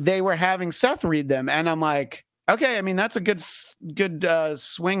they were having Seth read them, and I'm like, okay, I mean, that's a good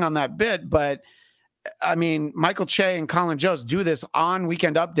swing on that bit, but I mean, Michael Che and Colin Jost do this on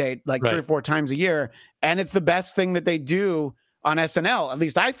Weekend Update like 3 or 4 times a year, and it's the best thing that they do on SNL, at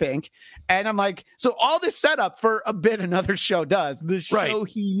least I think. And I'm like, so all this setup for a bit another show does, the show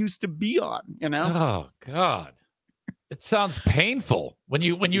he used to be on, you know? Oh, God. It sounds painful when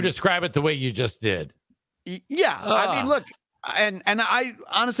you describe it the way you just did. Yeah. I mean, look, and I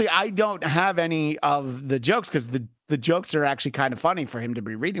honestly, I don't have any of the jokes because the jokes are actually kind of funny for him to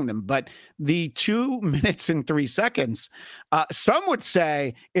be reading them. But the 2 minutes and 3 seconds, some would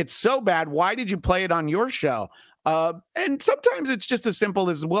say it's so bad. Why did you play it on your show? And sometimes it's just as simple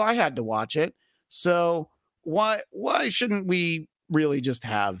as, well, I had to watch it. So why shouldn't we really just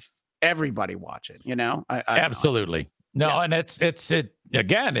have everybody watch it? You know, I absolutely. No, and it's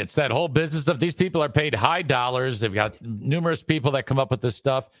that whole business of these people are paid high dollars. They've got numerous people that come up with this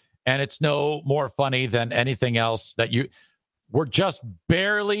stuff, and it's no more funny than anything else that we're just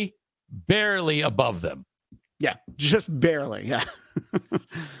barely above them. Yeah, just barely. Yeah.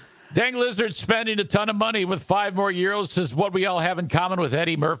 Dang Lizard spending a ton of money with 5 more euros says what we all have in common with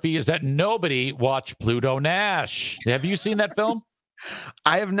Eddie Murphy is that nobody watched Pluto Nash. Have you seen that film?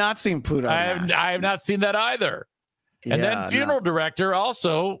 I have not seen Pluto Nash. I have not seen that either. And then Funeral Director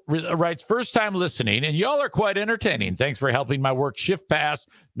also writes, first time listening, and y'all are quite entertaining. Thanks for helping my work shift pass.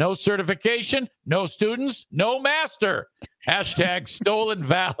 No certification, no students, no master. # stolen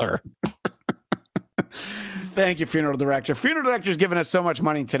valor. Thank you, Funeral Director. Funeral Director's given us so much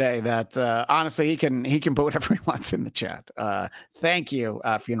money today that honestly, he can put whatever he wants in the chat. Thank you,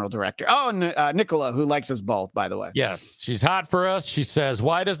 Funeral Director. Oh, and Nicola, who likes us both, by the way. Yes, she's hot for us. She says,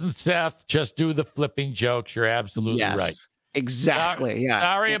 why doesn't Seth just do the flipping jokes? You're absolutely right. Exactly. Yeah.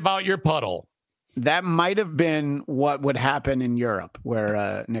 Sorry about your puddle. That might have been what would happen in Europe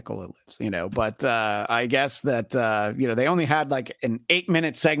where Nicola lives, you know, but I guess that, they only had like an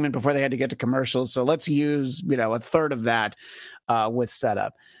 8-minute segment before they had to get to commercials. So let's use, a third of that with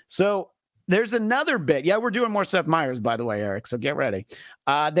setup. So there's another bit. Yeah, we're doing more Seth Meyers, by the way, Eric. So get ready.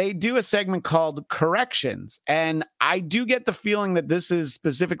 They do a segment called Corrections. And I do get the feeling that this is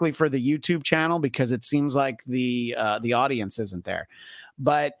specifically for the YouTube channel because it seems like the audience isn't there.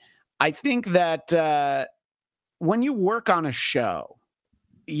 But I think that when you work on a show,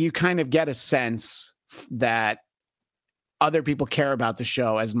 you kind of get a sense that other people care about the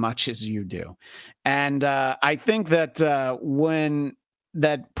show as much as you do. And I think that when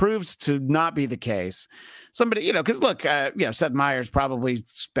that proves to not be the case, somebody, because look, Seth Meyers probably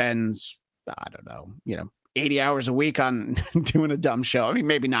spends, 80 hours a week on doing a dumb show. I mean,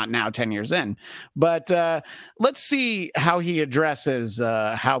 maybe not now, 10 years in, but let's see how he addresses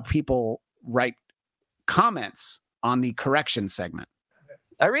how people write comments on the correction segment.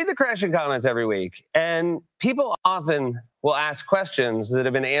 I read the correction comments every week, and people often will ask questions that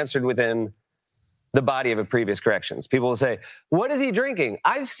have been answered within the body of a previous corrections. People will say, what is he drinking?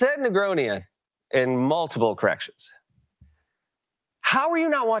 I've said Negroni in multiple corrections. How are you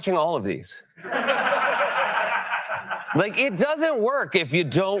not watching all of these? Like, it doesn't work if you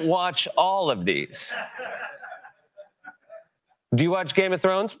don't watch all of these. Do you watch Game of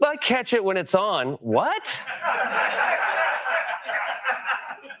Thrones? I catch it when it's on. What?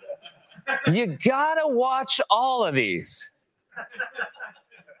 You gotta watch all of these.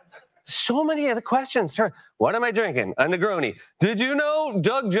 So many of the questions. What am I drinking? A Negroni. Did you know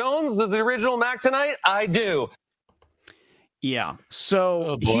Doug Jones is the original Mac tonight? I do. Yeah.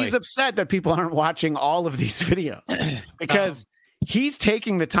 So he's upset that people aren't watching all of these videos because he's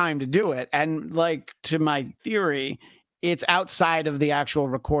taking the time to do it. And like, to my theory, it's outside of the actual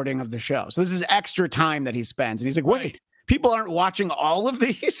recording of the show. So this is extra time that he spends. And he's like, wait, people aren't watching all of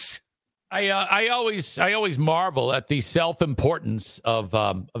these? I always marvel at the self-importance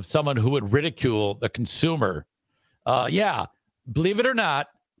of someone who would ridicule the consumer. Yeah, believe it or not,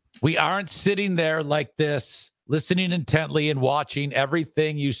 we aren't sitting there like this, listening intently and watching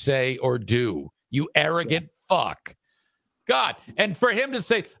everything you say or do. You arrogant fuck. God. And for him to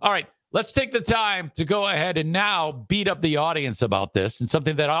say, all right, let's take the time to go ahead and now beat up the audience about this, and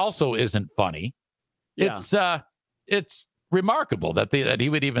something that also isn't funny. Yeah. It's remarkable that he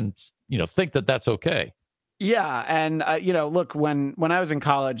would even, think that that's okay. Yeah. And, look, when I was in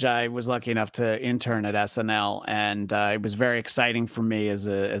college, I was lucky enough to intern at SNL, and it was very exciting for me as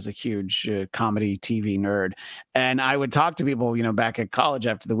a huge comedy TV nerd. And I would talk to people, back at college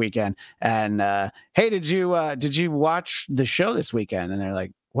after the weekend and, hey, did you watch the show this weekend? And they're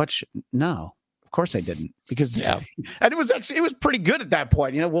like, no. Of course I didn't, because and it was pretty good at that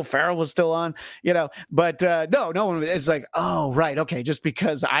point. Will Ferrell was still on, but no one. It's like, oh, right. Okay. Just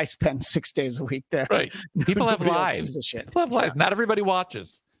because I spend 6 days a week there. Right. People have lives. People have lives. Not everybody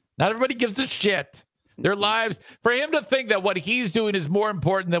watches. Not everybody gives a shit. Their lives, for him to think that what he's doing is more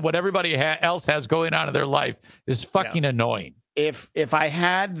important than what everybody else has going on in their life is fucking annoying. If I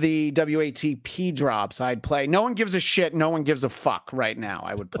had the WATP drops, I'd play No One Gives a Shit, No One Gives a Fuck right now.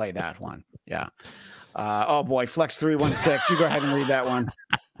 I would play that one. Yeah. Oh boy, Flex 316. You go ahead and read that one.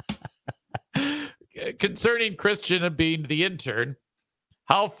 Concerning Christian and being the intern,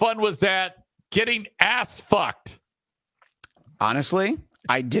 how fun was that getting ass fucked? Honestly,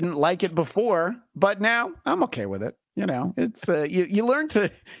 I didn't like it before, but now I'm okay with it. It's you learn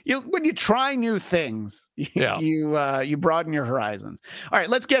when you try new things, you broaden your horizons. All right,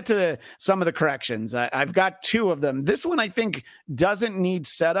 let's get to some of the corrections. I've got two of them. This one I think doesn't need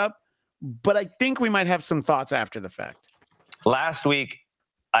setup, but I think we might have some thoughts after the fact. Last week,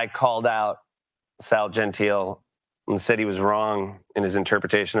 I called out Sal Gentile and said he was wrong in his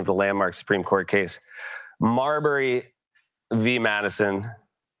interpretation of the landmark Supreme Court case, Marbury v. Madison.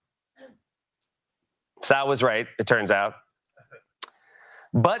 Sal was right, it turns out.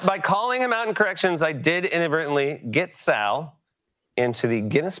 But by calling him out in corrections, I did inadvertently get Sal into the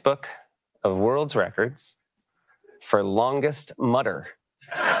Guinness Book of World Records for longest mutter.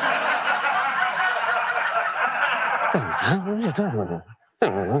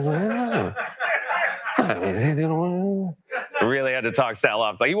 Really had to talk Sal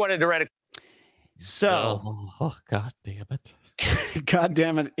off. Like, he wanted to write a... So, God damn it. God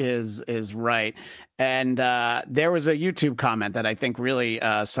damn it is right. And there was a YouTube comment that I think really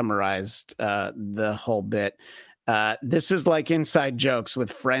summarized the whole bit. This is like inside jokes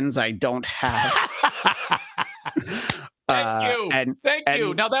with friends I don't have. Thank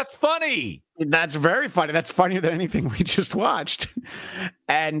you. Now that's funny. That's very funny. That's funnier than anything we just watched.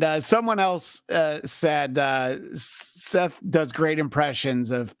 And someone else said Seth does great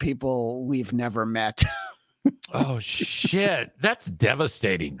impressions of people we've never met. Oh shit, that's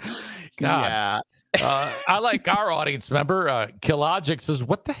devastating. God. Yeah. I like our audience member, Killogic says,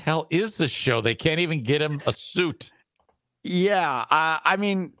 what the hell is this show? They can't even get him a suit. Yeah, I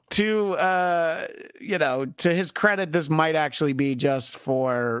mean, to his credit, this might actually be just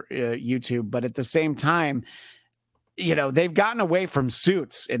for YouTube, but at the same time, they've gotten away from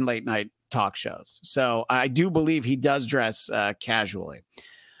suits in late night talk shows. So I do believe he does dress casually.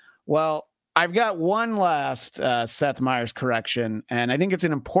 Well, I've got one last Seth Meyers correction, and I think it's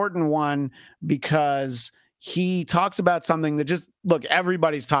an important one because he talks about something that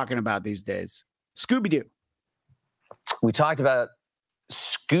everybody's talking about these days. Scooby-Doo. We talked about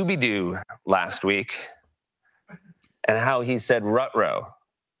Scooby-Doo last week and how he said Ruh-roh.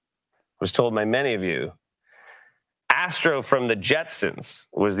 Was told by many of you. Astro from the Jetsons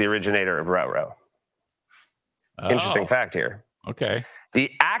was the originator of Ruh-roh. Interesting fact here. Okay.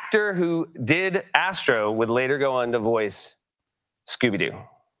 The actor who did Astro would later go on to voice Scooby-Doo.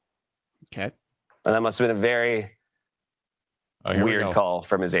 Okay. And that must have been a very weird call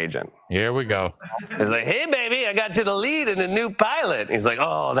from his agent. Here we go. He's like, hey, baby, I got you the lead in a new pilot. He's like,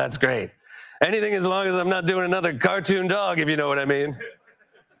 oh, that's great. Anything as long as I'm not doing another cartoon dog, if you know what I mean.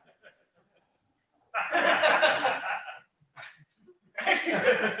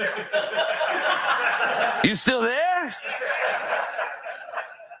 You still there?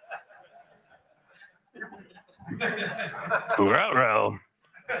 Ruh-roh.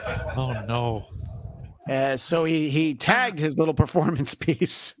 Oh, no. So he tagged his little performance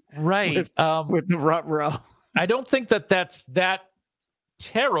piece. Right. With the ruh-roh. I don't think that's that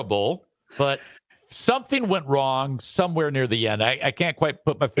terrible, but something went wrong somewhere near the end. I can't quite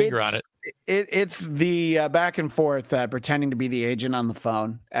put my finger on it. It's the back and forth pretending to be the agent on the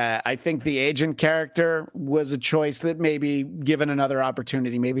phone. I think the agent character was a choice that maybe given another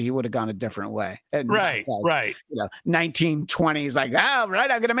opportunity, maybe he would have gone a different way. And right. 1920s, like, all right,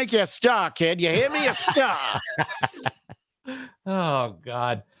 I'm going to make you a star, kid. You hear me? A star. Oh,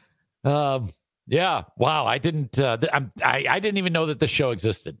 God. Yeah. Wow. I didn't even know that the show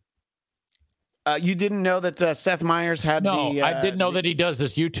existed. You didn't know that Seth Meyers had I didn't know that he does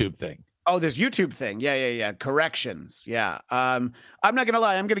this YouTube thing. Oh, this YouTube thing. Yeah. Corrections. Yeah. I'm not going to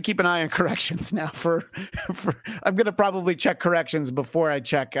lie. I'm going to keep an eye on corrections now I'm going to probably check corrections before I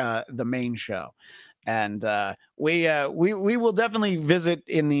check the main show. And we will definitely visit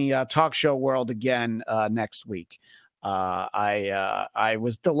in the talk show world again next week. I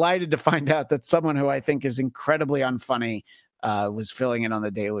was delighted to find out that someone who I think is incredibly unfunny was filling in on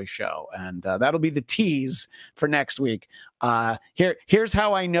the Daily Show, and that'll be the tease for next week. Here's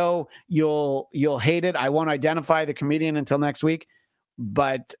how I know you'll hate it. I won't identify the comedian until next week,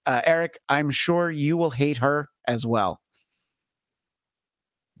 but Eric, I'm sure you will hate her as well.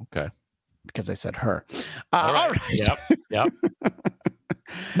 Okay, because I said her. All right. Yep.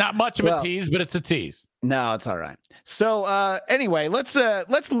 Not much of a tease, but it's a tease. No, it's all right. So anyway, let's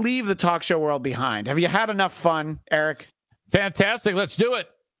leave the talk show world behind. Have you had enough fun, Eric? Fantastic. Let's do it.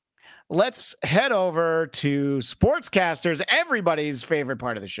 Let's head over to Sportscasters, everybody's favorite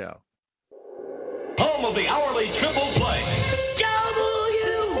part of the show. Home of the hourly triple play.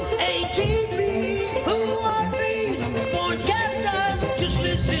 W-A-T-B, who are these sportscasters? Just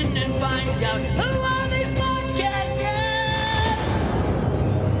listen and find out who are these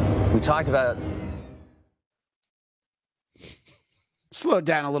sportscasters. We talked about... Slowed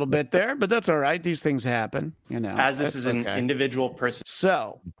down a little bit there, but that's all right. These things happen, you know. As this is an individual person.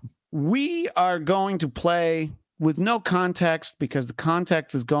 So we are going to play with no context because the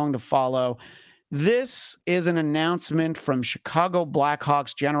context is going to follow. This is an announcement from Chicago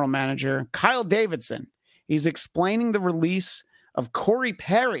Blackhawks general manager Kyle Davidson. He's explaining the release of Corey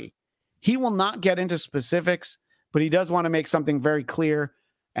Perry. He will not get into specifics, but he does want to make something very clear.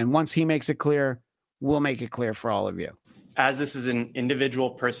 And once he makes it clear, we'll make it clear for all of you. As this is an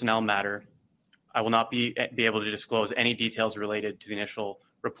individual personnel matter, I will not be able to disclose any details related to the initial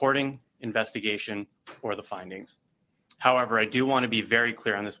reporting, investigation, or the findings. However, I do want to be very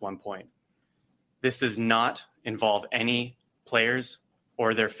clear on this one point. This does not involve any players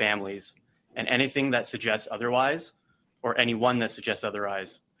or their families, and anything that suggests otherwise, or anyone that suggests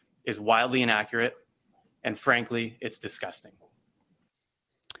otherwise, is wildly inaccurate, and frankly, it's disgusting.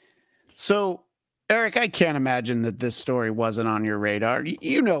 So, Eric, I can't imagine that this story wasn't on your radar.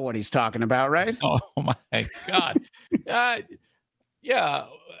 You know what he's talking about, right? Oh, my God. Yeah.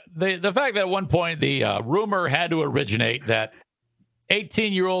 The fact that at one point the rumor had to originate that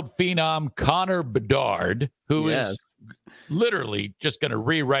 18-year-old phenom Connor Bedard, who is literally just going to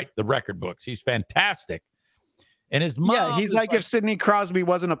rewrite the record books. He's fantastic. And his mom... Yeah, he's like if Sidney Crosby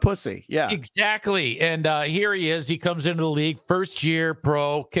wasn't a pussy. Yeah. Exactly. And here he is. He comes into the league, first year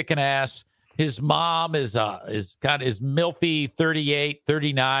pro, kicking ass. His mom is got his milfy 38,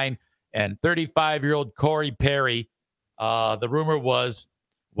 39, and 35-year-old Corey Perry. The rumor was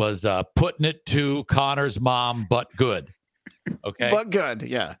putting it to Connor's mom, but good. Okay, but good,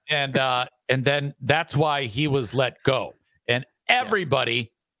 yeah. And then that's why he was let go, and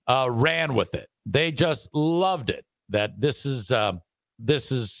everybody ran with it. They just loved it. That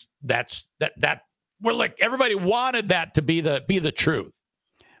we're like everybody wanted that to be the truth.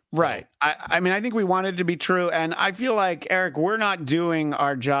 Right. I mean, I think we wanted it to be true. And I feel like, Eric, we're not doing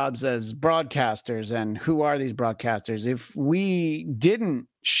our jobs as broadcasters. And who are these broadcasters? If we didn't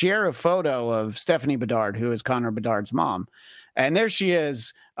share a photo of Stephanie Bedard, who is Connor Bedard's mom, and there she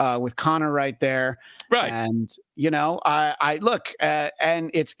is with Connor right there. Right. And, you know, I look,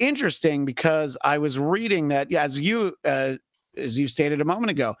 and it's interesting because I was reading that, as you as you stated a moment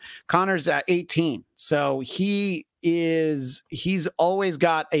ago, Connor's 18. So he's always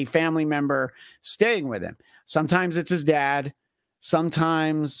got a family member staying with him. Sometimes it's his dad.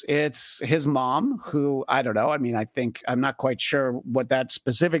 Sometimes it's his mom, who I don't know. I mean, I'm not quite sure what that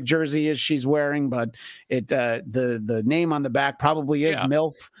specific jersey is she's wearing, but the name on the back probably is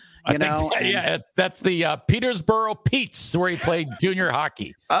MILF. That's the Petersboro Petes, where he played junior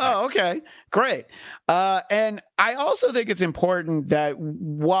hockey. Oh, okay, great. And I also think it's important that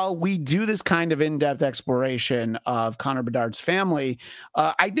while we do this kind of in-depth exploration of Connor Bedard's family,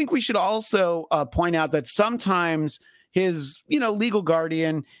 I think we should also point out that sometimes his, legal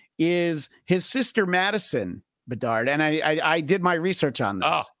guardian is his sister Madison Bedard, and I did my research on this.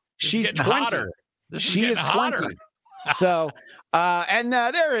 Oh, she's 20. Hotter. She is 20. So,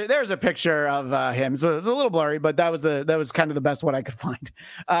 there's a picture of him. It's a little blurry, but that was kind of the best one I could find.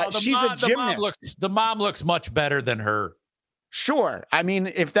 She's a gymnast. The mom looks much better than her. Sure. I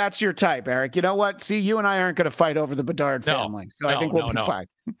mean, if that's your type, Eric, you know what? See, you and I aren't going to fight over the Bedard family, so I think we'll be fine.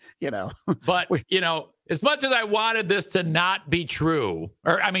 But as much as I wanted this to not be true,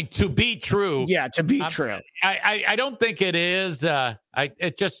 to be true. Yeah, to be true. I don't think it is. I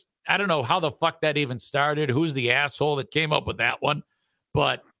don't know how the fuck that even started. Who's the asshole that came up with that one?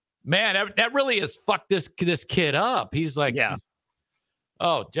 But man, that really has fucked this kid up. He's like,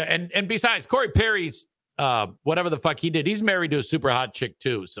 and besides, Corey Perry's whatever the fuck he did, he's married to a super hot chick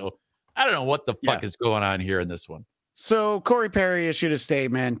too. So I don't know what the fuck is going on here in this one. So Corey Perry issued a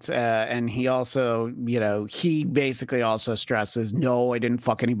statement, and he also, he basically also stresses, no, I didn't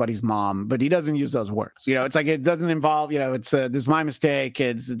fuck anybody's mom, but he doesn't use those words. It's like, it doesn't involve, it's this is my mistake.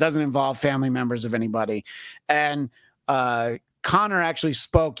 It doesn't involve family members of anybody. And Connor actually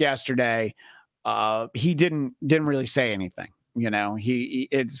spoke yesterday. He didn't really say anything.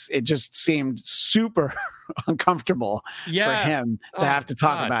 It just seemed super uncomfortable for him to have to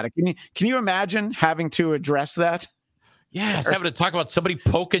talk about it. Can you imagine having to address that? Yes, having to talk about somebody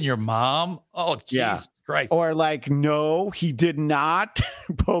poking your mom. Oh, Jesus Christ. Or like, no, he did not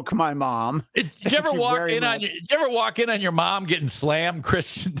poke my mom. Did you ever walk in on your mom getting slammed,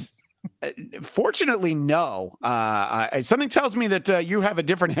 Christian? Fortunately, no. Something tells me that you have a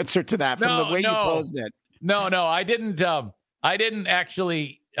different answer to that from the way you posed it. No, I didn't. I didn't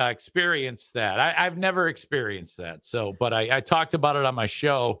actually experience that. I've never experienced that. So, but I talked about it on my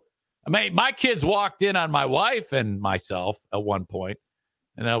show. I mean, my kids walked in on my wife and myself at one point,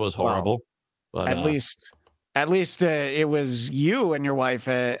 and that was horrible. But at least it was you and your wife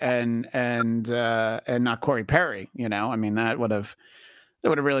and not Corey Perry. I mean, that would have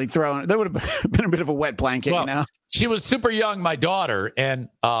really been a bit of a wet blanket. She was super young, my daughter, and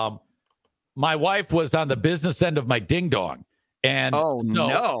my wife was on the business end of my ding dong. And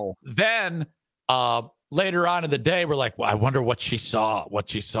then later on in the day, we're like, well, I wonder what she saw.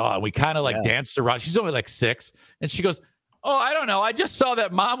 And we kind of danced around. She's only like 6. And she goes, oh, I don't know. I just saw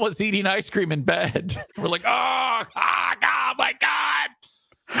that mom was eating ice cream in bed. We're like, oh my God.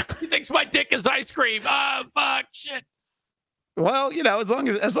 She thinks my dick is ice cream. Oh, fuck, shit. Well, as long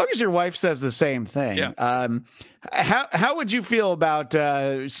as your wife says the same thing. Yeah. How would you feel about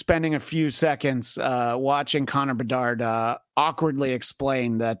spending a few seconds watching Connor Bedard awkwardly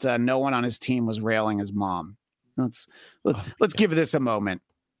explain that no one on his team was railing his mom? Let's give this a moment.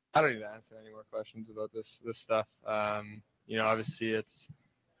 I don't need to answer any more questions about this stuff. Obviously it's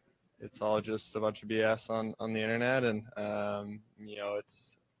all just a bunch of BS on the internet, and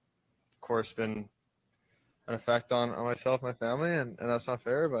it's of course been an effect on myself, my family, and that's not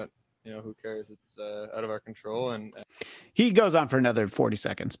fair, but who cares? It's out of our control. And he goes on for another 40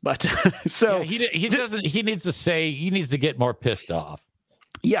 seconds, but so he needs to get more pissed off.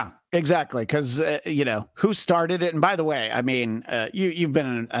 Yeah, exactly. Because who started it? And by the way, I mean, you've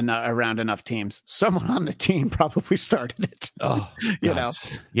been around enough teams. Someone on the team probably started it. Oh, yeah.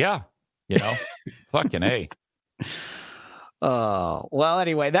 Fucking A. Oh, well,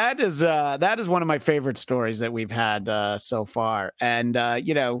 anyway, that is one of my favorite stories that we've had so far. And,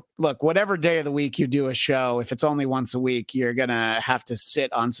 look, whatever day of the week you do a show, if it's only once a week, you're going to have to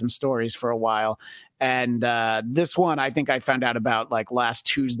sit on some stories for a while. And this one, I think I found out about like last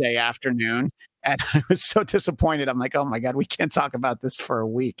Tuesday afternoon. And I was so disappointed. I'm like, oh, my God, we can't talk about this for a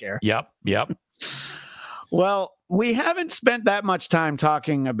week, Eric. Yep. Well, we haven't spent that much time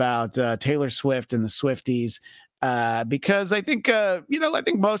talking about Taylor Swift and the Swifties. Because I think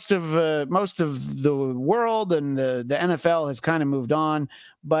most of the world and the NFL has kind of moved on,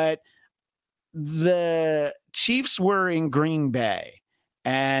 but the Chiefs were in Green Bay,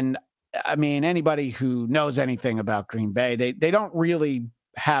 and I mean, anybody who knows anything about Green Bay, they don't really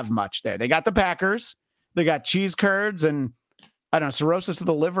have much there. They got the Packers, they got cheese curds, and I don't know, cirrhosis of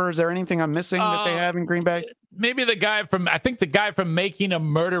the liver? Is there anything I'm missing that they have in Green Bay? Maybe the guy from Making a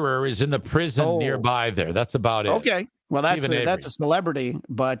Murderer is in the prison nearby there. That's about it. Okay. Well, that's Stephen that's a celebrity,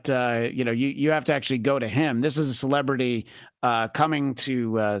 but you have to actually go to him. This is a celebrity coming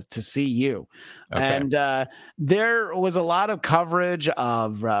to see you. Okay. And there was a lot of coverage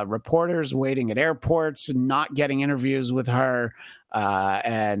of reporters waiting at airports and not getting interviews with her.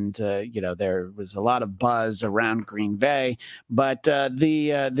 There was a lot of buzz around Green Bay, but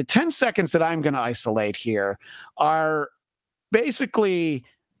the 10 seconds that I'm going to isolate here are basically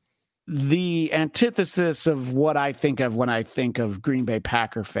the antithesis of what I think of when I think of Green Bay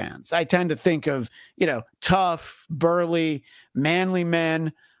Packer fans. I tend to think of, tough, burly, manly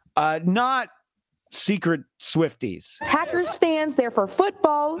men, not secret Swifties. Packers fans there for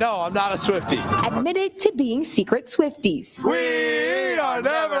football. No, I'm not a Swiftie. Admitted to being secret Swifties. We are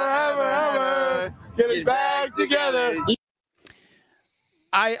never, ever, ever getting back together.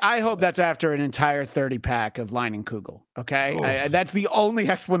 I hope that's after an entire 30-pack of Leinenkugel, okay? That's the only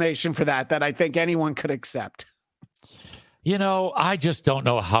explanation for that I think anyone could accept. I just don't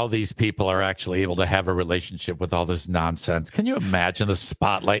know how these people are actually able to have a relationship with all this nonsense. Can you imagine the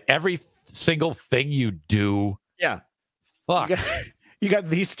spotlight? Every single thing you do. Yeah. Fuck. You got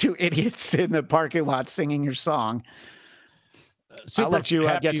these two idiots in the parking lot singing your song. I'll let you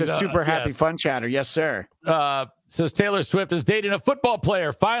get to super happy fun chatter. Yes, sir. Says Taylor Swift is dating a football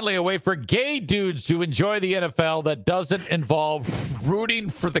player. Finally, a way for gay dudes to enjoy the NFL that doesn't involve rooting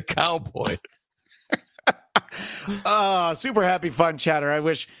for the Cowboys. Super happy fun chatter. I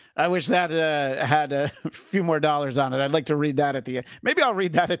wish that had a few more dollars on it. I'd like to read that at the end. Maybe I'll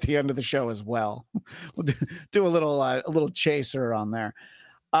read that at the end of the show as well. We'll do a little chaser on there.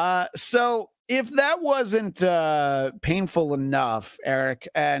 So if that wasn't painful enough, Eric,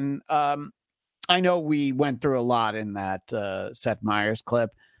 and I know we went through a lot in that Seth Meyers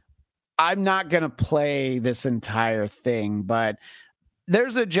clip. I'm not going to play this entire thing, but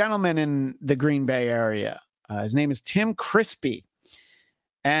there's a gentleman in the Green Bay area. His name is Tim Crispy.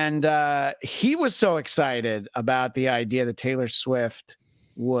 And he was so excited about the idea that Taylor Swift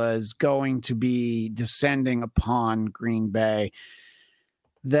was going to be descending upon Green Bay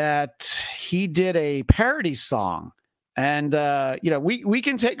that he did a parody song. And, we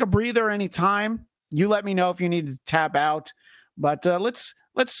can take a breather anytime. You let me know if you need to tap out. But let's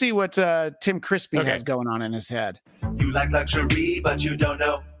see what Tim Crispy has going on in his head. You like luxury, but you don't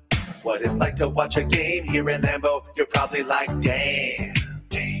know what it's like to watch a game here in Lambeau. You're probably like, damn,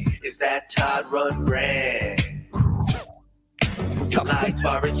 is that Todd Rundgren? You like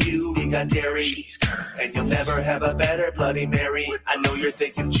barbecue, we got dairy, and you'll never have a better Bloody Mary. I know you're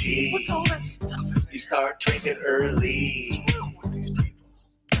thinking, gee, what's all that stuff? You start drinking early.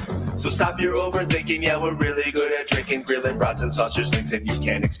 So stop your overthinking, yeah, we're really good at drinking, grilling brats and sausage links, and you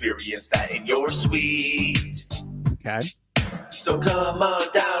can experience that in your suite. Okay. So come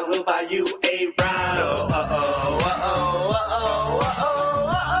on down, we'll buy you a round. So,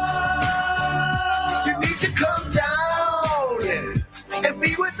 you need to come down and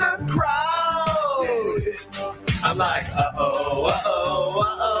be with the crowd. I'm like, get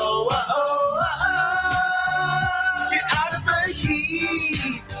out of the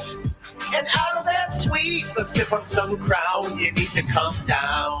heat and out of that suite. Let's sip on some Crown. You need to come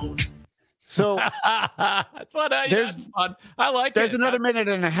down. So that's fun. I like There's it. another minute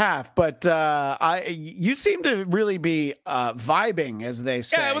and a half, but you seem to really be vibing, as they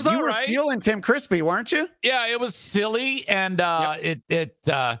say. Yeah, it was you all were right. feeling Tim Crispy, weren't you? Yeah, it was silly, and I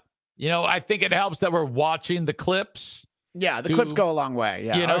think it helps that we're watching the clips. Yeah, the clips go a long way.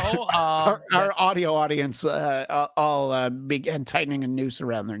 Yeah, our audio audience all began tightening a noose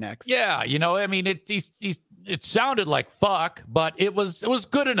around their necks. Yeah, I mean, it sounded like fuck, but it was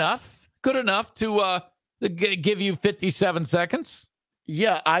good enough. Good enough to give you 57 seconds.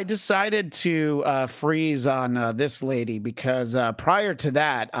 Yeah, I decided to freeze on this lady because prior to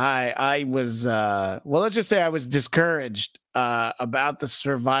that, I was, let's just say I was discouraged about the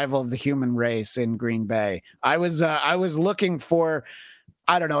survival of the human race in Green Bay. I was looking for,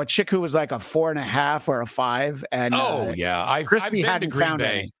 I don't know, a chick who was like a 4.5 or a 5. And I've Crispy been hadn't to Green found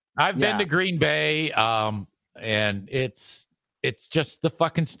Bay. any. I've been to Green Bay, and it's just the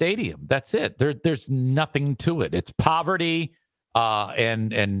fucking stadium. That's it. There's nothing to it. It's poverty,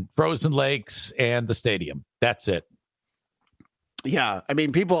 and frozen lakes and the stadium. That's it. Yeah, I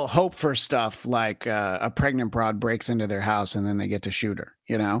mean, people hope for stuff like a pregnant broad breaks into their house and then they get to shoot her.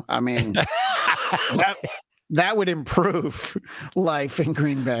 I mean, that would improve life in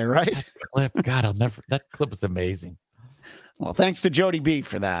Green Bay, right? God, that clip was amazing. Well, thanks to Jody B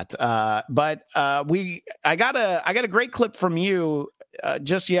for that. But I got a great clip from you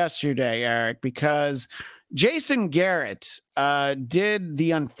just yesterday, Eric, because Jason Garrett did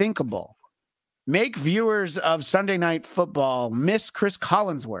the unthinkable. Make viewers of Sunday Night Football miss Chris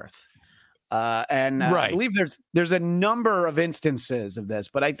Collinsworth. And I believe there's a number of instances of this,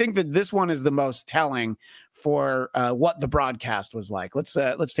 but I think that this one is the most telling for what the broadcast was like. Let's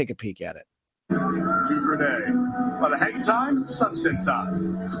take a peek at it. 2 for a day. By the hang time, sunset time.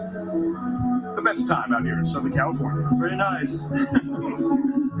 The best time out here in Southern California. Very nice.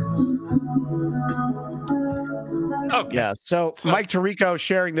 Okay. Yeah. So Mike Tirico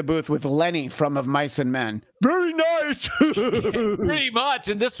sharing the booth with Lenny from Of Mice and Men. Very nice. Pretty much.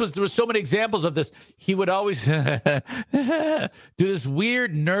 And there was so many examples of this. He would always do this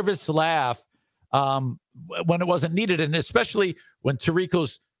weird, nervous laugh when it wasn't needed. And especially when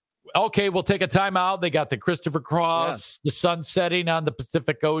Tirico's, okay, we'll take a timeout. They got the Christopher Cross, the sun setting on the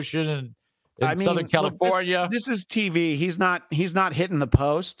Pacific Ocean and in Southern California. This is TV. He's not hitting the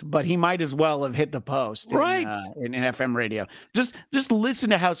post, but he might as well have hit the post in FM radio. Just listen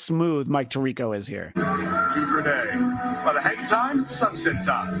to how smooth Mike Tirico is here. 2 for a day. By the hang time, sunset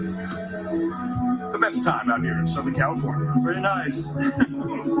time. The best time out here in Southern California. Very nice.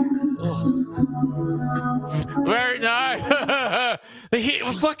 Very nice.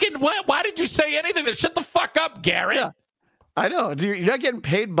 Why did you say anything? Shut the fuck up, Garrett. Yeah. I know, dude. You're not getting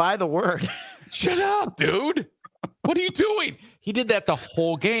paid by the word. Shut up, dude. What are you doing? He did that the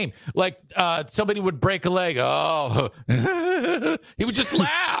whole game. Like somebody would break a leg. Oh, he would just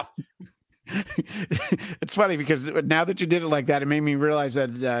laugh. It's funny because now that you did it like that, it made me realize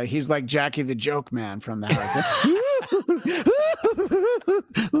that he's like Jackie the Joke Man from the house.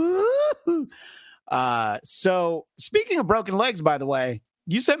 So speaking of broken legs, by the way,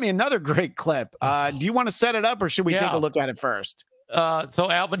 you sent me another great clip. Do you want to set it up or should we take a look at it first? So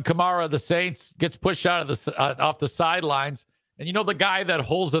Alvin Kamara of the Saints gets pushed out of off the sidelines. And you know the guy that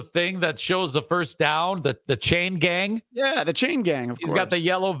holds the thing that shows the first down, the chain gang? Yeah, the chain gang, of course. He's got the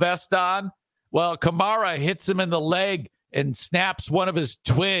yellow vest on. Well, Kamara hits him in the leg and snaps one of his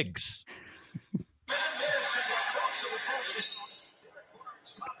twigs.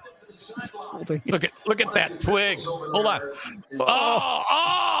 Look at that twig. Hold on.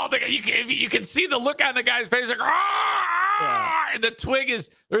 You can see the look on the guy's face. Like, and the twig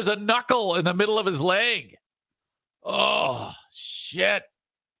there's a knuckle in the middle of his leg. Oh, shit.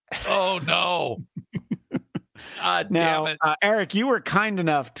 Oh, no. Now, Eric, you were kind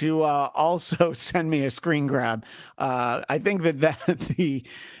enough to also send me a screen grab. I think that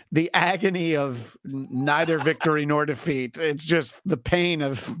the agony of neither victory nor defeat. It's just the pain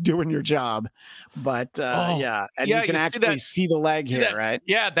of doing your job. But you can actually see the leg here, right?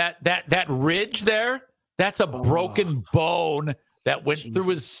 Yeah, that ridge there, that's a broken bone that went through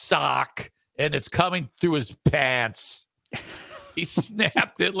his sock and it's coming through his pants. He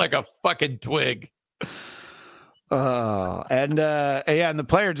snapped it like a fucking twig. Oh, and the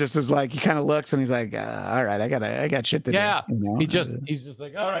player just is like, he kind of looks and he's like, all right, I got shit to do. Yeah, you know? He's just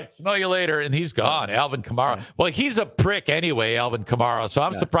like, all right, smell you later, and he's gone. Alvin Kamara. Yeah. Well, he's a prick anyway, Alvin Kamara. So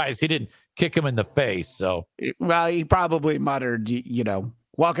I'm surprised he didn't kick him in the face. So, well, he probably muttered,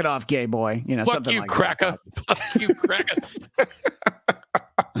 walk it off, gay boy. Fuck something you, like cracker. That. Fuck you, cracker.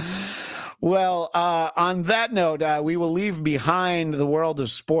 Well, on that note, we will leave behind the world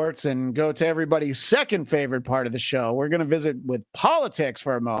of sports and go to everybody's second favorite part of the show. We're going to visit with politics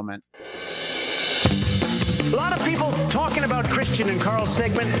for a moment. A lot of people talking about Christian and Carl's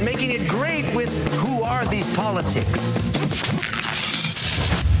segment, making it great with who are these politics?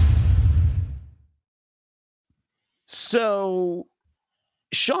 So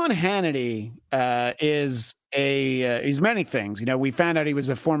Sean Hannity is he's many things. We found out he was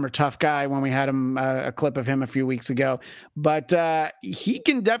a former tough guy when we had him a clip of him a few weeks ago, but he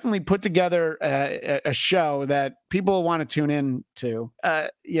can definitely put together a show that people want to tune in to.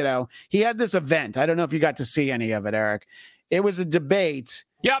 He had this event. I don't know if you got to see any of it, Eric. It was a debate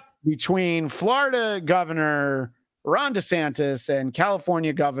between Florida Governor Ron DeSantis and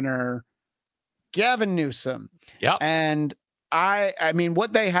California Governor Gavin Newsom. Yep. And I mean,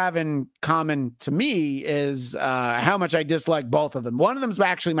 what they have in common to me is how much I dislike both of them. One of them is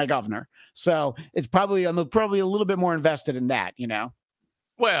actually my governor, so I'm probably a little bit more invested in that.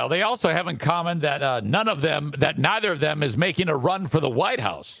 Well, they also have in common that neither of them is making a run for the White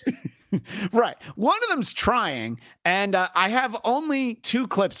House. Right. One of them's trying, and I have only 2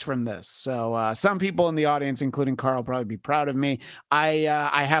 clips from this. So some people in the audience, including Carl, will probably be proud of me.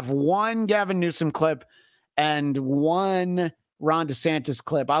 I have one Gavin Newsom clip and one Ron DeSantis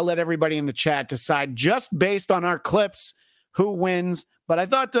clip. I'll let everybody in the chat decide just based on our clips who wins. But I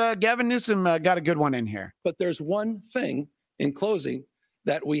thought Gavin Newsom got a good one in here. But there's one thing in closing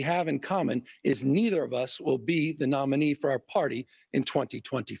that we have in common is neither of us will be the nominee for our party in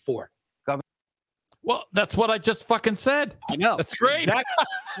 2024. Well, that's what I just fucking said. I know. That's great. Exactly.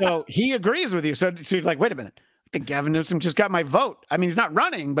 So he agrees with you. So you're like, wait a minute. I think Gavin Newsom just got my vote. I mean, he's not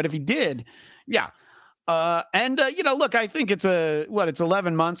running, but if he did, yeah. Look, I think it's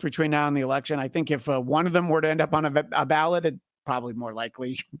 11 months between now and the election. I think if one of them were to end up on a ballot, it probably more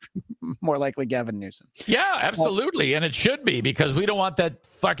likely Gavin Newsom. Yeah, absolutely. And it should be, because we don't want that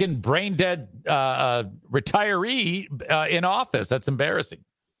fucking brain dead retiree in office. That's embarrassing.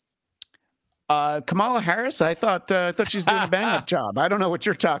 Kamala Harris, I thought she's doing a bang-up job. I don't know what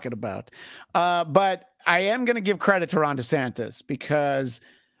you're talking about. But I am going to give credit to Ron DeSantis, because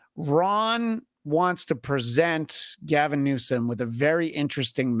Ron wants to present Gavin Newsom with a very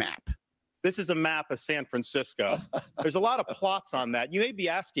interesting map. This is a map of San Francisco. There's a lot of plots on that. You may be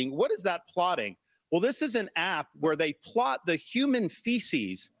asking, what is that plotting? Well, this is an app where they plot the human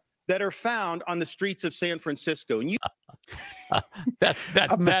feces that are found on the streets of San Francisco. And that's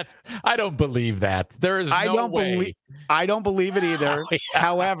I don't believe that. There is no way. I don't believe it either. Yeah.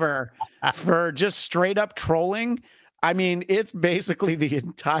 However, for just straight up trolling, I mean, it's basically the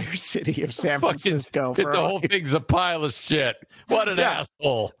entire city of San Francisco. The whole thing's a pile of shit. What an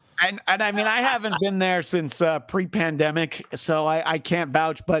asshole. And I mean, I haven't been there since pre-pandemic, so I can't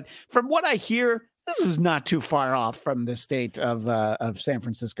vouch. But from what I hear, this is not too far off from the state of San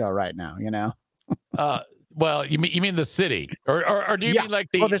Francisco right now. You know. Well, you mean the city, or do you mean like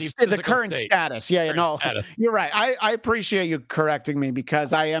the current state? Status? Yeah, no, status. You're right. I appreciate you correcting me,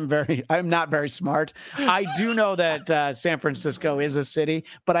 because I'm not very smart. I do know that San Francisco is a city,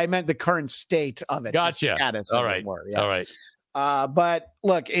 but I meant the current state of it. Gotcha. The status, All as right. it were. Yes. All right. But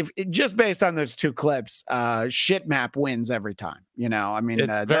look, if just based on those two clips, shit map wins every time. You know, I mean,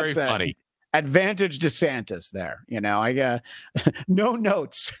 it's very funny. Advantage DeSantis there. You know, I got no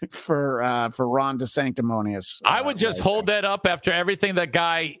notes for Ron DeSanctimonious. I would just hold that up after everything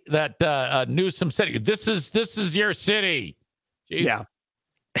that Newsom said. This is your city. Jesus.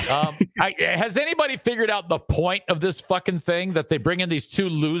 Yeah. Has anybody figured out the point of this fucking thing, that they bring in these two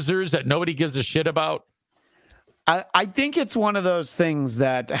losers that nobody gives a shit about? I think it's one of those things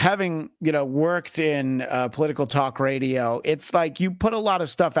that, having, worked in political talk radio, it's like you put a lot of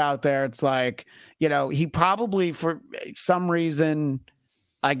stuff out there. It's like, he probably, for some reason,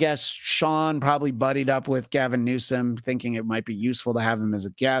 I guess Sean probably buddied up with Gavin Newsom, thinking it might be useful to have him as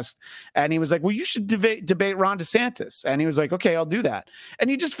a guest. And he was like, well, you should debate Ron DeSantis. And he was like, okay, I'll do that. And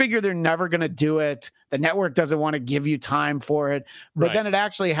you just figure they're never going to do it. The network doesn't want to give you time for it. But then it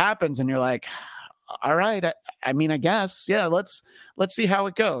actually happens, and you're like, all right. I mean, I guess, yeah, let's see how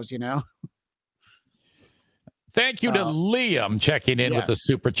it goes, Thank you to Liam checking in with the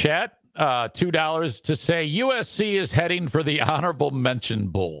super chat. $2 to say USC is heading for the honorable mention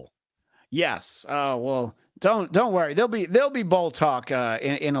bowl. Yes. Oh, well, don't worry. There'll be bowl talk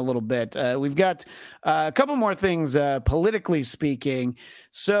in a little bit. We've got a couple more things politically speaking.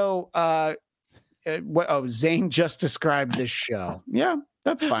 So Zane just described this show. Yeah.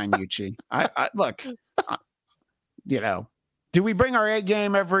 That's fine, Yuchi. I look, do we bring our A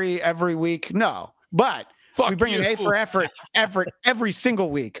game every week? No, but we bring an A for effort every single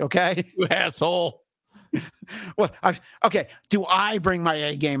week. Okay, you asshole. Well, okay. Do I bring my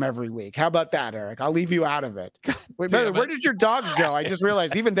A game every week? How about that, Eric? I'll leave you out of it. Wait, where did your dogs go? I just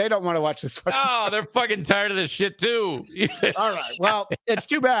realized even they don't want to watch this. They're fucking tired of this shit too. All right. Well, it's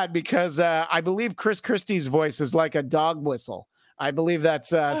too bad, because I believe Chris Christie's voice is like a dog whistle. I believe that's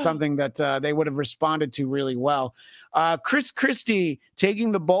something that they would have responded to really well. Chris Christie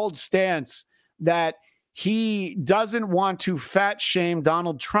taking the bold stance that he doesn't want to fat shame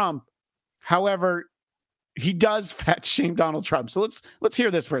Donald Trump. However, he does fat shame Donald Trump. So let's hear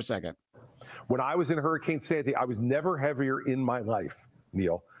this for a second. When I was in Hurricane Sandy, I was never heavier in my life,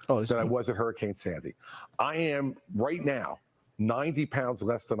 Neil, than I was at Hurricane Sandy. I am right now 90 pounds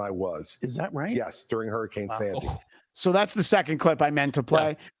less than I was. Is that right? Yes, during Hurricane Sandy. So that's the second clip I meant to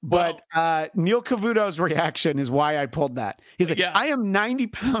play. Yeah. But Neil Cavuto's reaction is why I pulled that. He's like, I am 90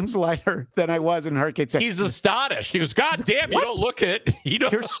 pounds lighter than I was in Hurricane Sandy. He's astonished. He goes, God damn, you don't look it.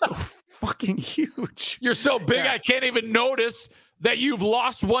 You're so fucking huge. You're so big, I can't even notice that you've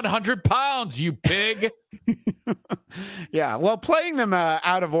lost 100 pounds, you pig. Yeah, well, playing them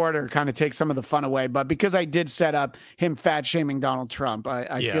out of order kind of takes some of the fun away. But because I did set up him fat shaming Donald Trump,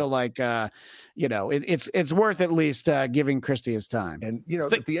 I feel like, it's worth at least giving Christie his time. And,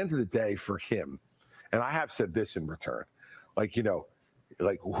 at the end of the day for him, and I have said this in return, like,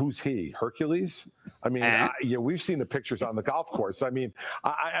 Like, who's he? Hercules? I mean, we've seen the pictures on the golf course. I mean,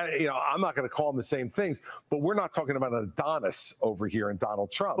 I'm not going to call them the same things, but we're not talking about an Adonis over here in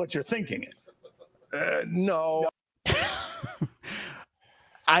Donald Trump. But you're thinking it. No.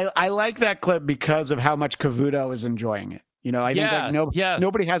 I like that clip because of how much Cavuto is enjoying it. I think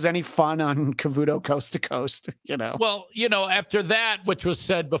nobody has any fun on Cavuto coast to coast, Well, after that, which was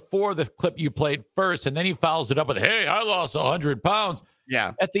said before the clip you played first, and then he follows it up with, hey, I lost 100 pounds.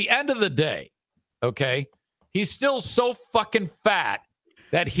 Yeah. At the end of the day, okay, he's still so fucking fat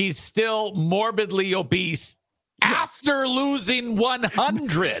that he's still morbidly obese after losing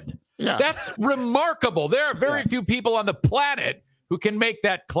 100. Yeah. That's remarkable. There are very few people on the planet who can make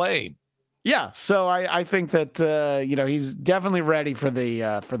that claim. Yeah, so I think that he's definitely ready for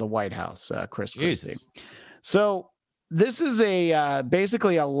the White House, Chris Christie. So this is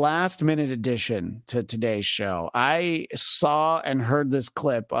basically a last minute addition to today's show. I saw and heard this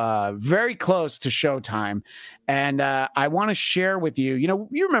clip very close to showtime, and I want to share with you.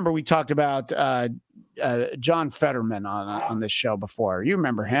 You remember we talked about John Fetterman on this show before. You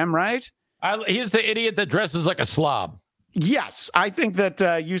remember him, right? He's the idiot that dresses like a slob. Yes, I think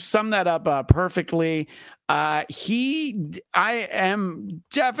that you summed that up perfectly. I am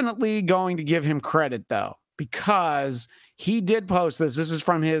definitely going to give him credit, though, because he did post this. This is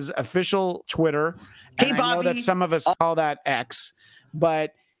from his official Twitter. Hey, and Bobby. I know that some of us call that X,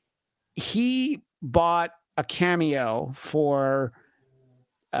 but he bought a cameo for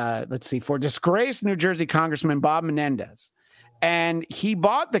disgraced New Jersey Congressman Bob Menendez. And he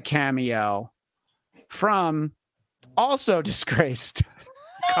bought the cameo from also disgraced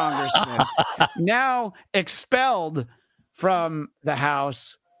congressman, now expelled from the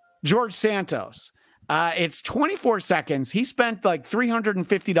House, George Santos. It's 24 seconds. He spent like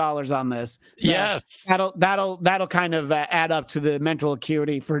 $350 on this. So yes, that'll kind of add up to the mental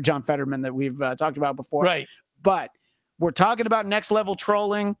acuity for John Fetterman that we've talked about before. Right. But we're talking about next level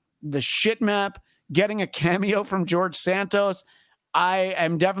trolling, the shit map, getting a cameo from George Santos. I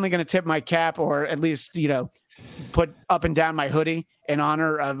am definitely going to tip my cap, or at least, put up and down my hoodie in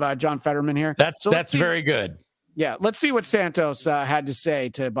honor of John Fetterman here. That's very good. Yeah, let's see what Santos had to say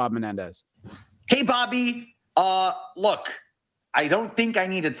to Bob Menendez. Hey, Bobby, look, I don't think I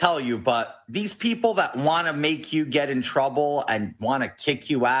need to tell you, but these people that want to make you get in trouble and want to kick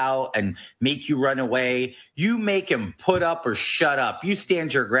you out and make you run away, you make them put up or shut up. You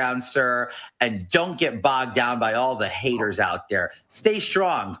stand your ground, sir, and don't get bogged down by all the haters out there. Stay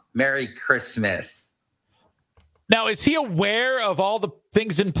strong. Merry Christmas. Now, is he aware of all the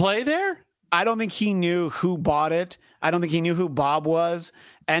things in play there? I don't think he knew who bought it. I don't think he knew who Bob was.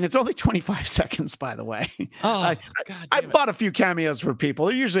 And it's only 25 seconds, by the way. Oh, I bought a few cameos for people.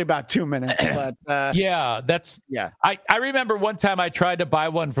 They're usually about 2 minutes. But yeah. I remember one time I tried to buy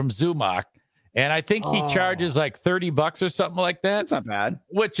one from Zumach, and I think he charges like $30 or something like that. That's not bad.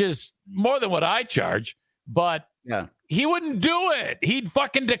 Which is more than what I charge. But yeah, he wouldn't do it. He'd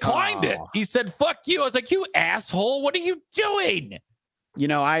fucking declined it. He said, fuck you. I was like, you asshole. What are you doing?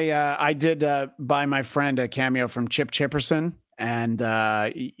 I did buy my friend a cameo from Chip Chipperson. And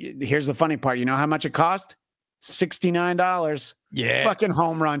here's the funny part. You know how much it cost? $69. Yeah. Fucking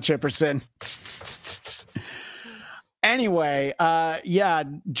home run, Chipperson. Anyway,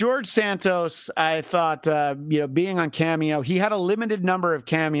 George Santos, I thought, being on Cameo, he had a limited number of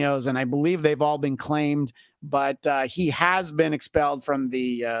cameos, and I believe they've all been claimed, but he has been expelled from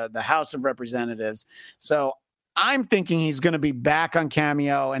the House of Representatives. So I'm thinking he's going to be back on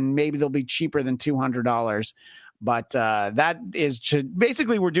Cameo, and maybe they'll be cheaper than $200. But that is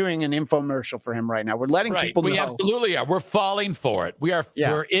basically, we're doing an infomercial for him right now. We're letting people know. We absolutely are. We're falling for it.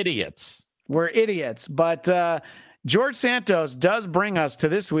 We're idiots. We're idiots. But George Santos does bring us to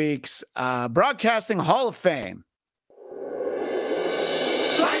this week's Broadcasting Hall of Fame.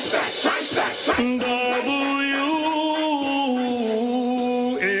 Flashback.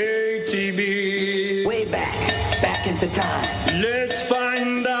 WATB. Way back into time. Let's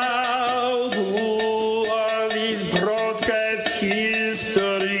find out who are these broadcast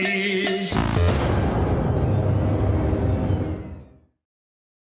histories.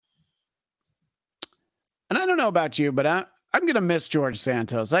 And I don't know about you, but I'm going to miss George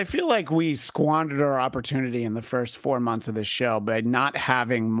Santos. I feel like we squandered our opportunity in the first 4 months of this show by not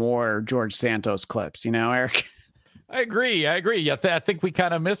having more George Santos clips. You know, Eric? I agree. I think we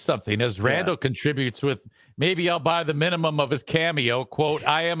kind of missed something as Randall contributes with, maybe I'll buy the minimum of his cameo, quote,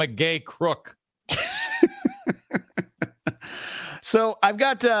 I am a gay crook. So I've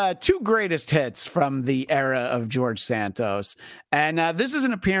got two greatest hits from the era of George Santos. And this is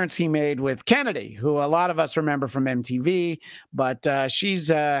an appearance he made with Kennedy, who a lot of us remember from MTV. But she's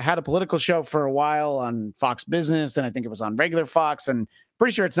had a political show for a while on Fox Business. Then I think it was on regular Fox. And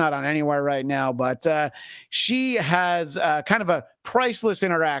pretty sure it's not on anywhere right now. But she has kind of a priceless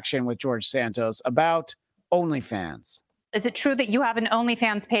interaction with George Santos about OnlyFans. Is it true that you have an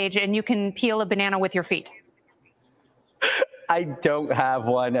OnlyFans page and you can peel a banana with your feet? I don't have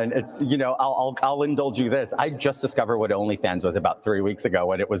one, and it's, you know, I'll indulge you this. I just discovered what OnlyFans was about 3 weeks ago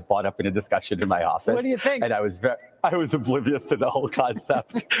when it was brought up in a discussion in my office. What do you think? And I was oblivious to the whole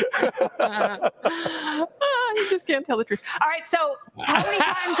concept. You just can't tell the truth. All right, so how many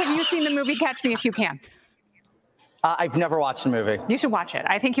times have you seen the movie Catch Me If You Can? I've never watched the movie. You should watch it.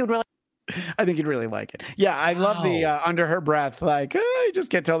 I think you'd really like it. Yeah, I love the under her breath, like, you just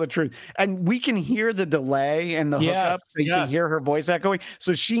can't tell the truth. And we can hear the delay and the hookup, so you can hear her voice echoing.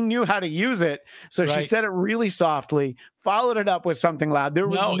 So she knew how to use it. So she said it really softly, followed it up with something loud. There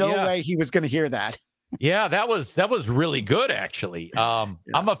was no way he was going to hear that. Yeah, that was really good, actually. I'm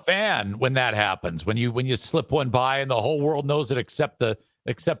a fan when that happens, when you slip one by and the whole world knows it except the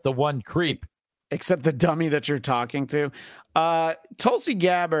one creep. Except the dummy that you're talking to. Tulsi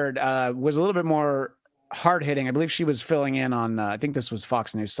Gabbard was a little bit more hard-hitting. I believe she was filling in on, I think this was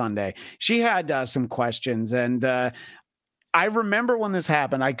Fox News Sunday. She had some questions, and I remember when this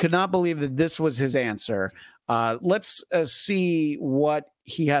happened, I could not believe that this was his answer. Let's see what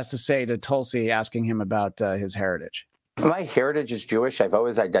he has to say to Tulsi asking him about his heritage. My heritage is Jewish. I've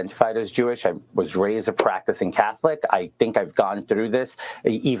always identified as Jewish. I was raised a practicing Catholic. I think I've gone through this.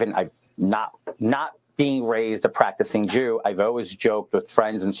 Even I've not being raised a practicing Jew. I've always joked with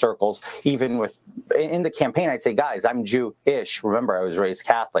friends and circles, even in the campaign, I'd say, guys, I'm Jewish. Remember, I was raised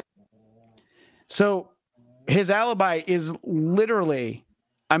Catholic. So his alibi is literally,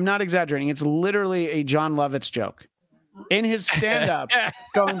 I'm not exaggerating, it's literally a John Lovitz joke. In his stand-up,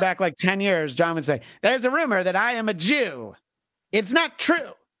 going back like 10 years, John would say, there's a rumor that I am a Jew. It's not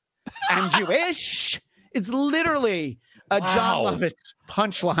true. I'm Jewish. It's literally a John Lovitz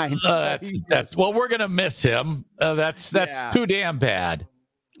punchline. That's well, we're gonna miss him. That's too damn bad.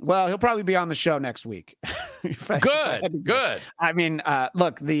 Well, he'll probably be on the show next week. Good. I mean,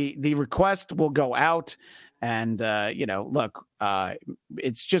 look, the request will go out, and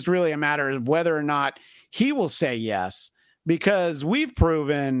it's just really a matter of whether or not he will say yes, because we've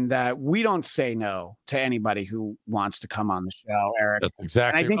proven that we don't say no to anybody who wants to come on the show, Eric. That's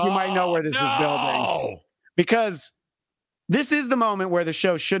exactly. And I think you might know where this is building, because this is the moment where the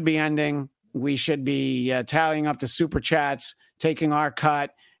show should be ending. We should be tallying up the super chats, taking our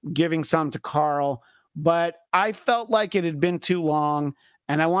cut, giving some to Carl. But I felt like it had been too long,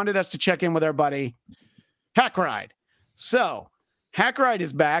 and I wanted us to check in with our buddy, Hackride. So Hackride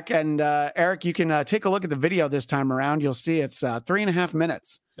is back, and Eric, you can take a look at the video this time around. You'll see it's 3.5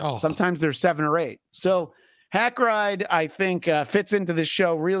 minutes. Sometimes there's 7 or 8. So Hackride, I think, fits into this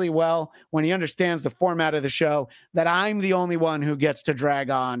show really well when he understands the format of the show, that I'm the only one who gets to drag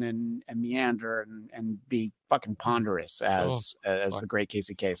on and meander and be fucking ponderous, as the great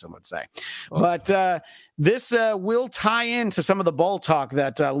Casey Kasem would say. But this will tie into some of the ball talk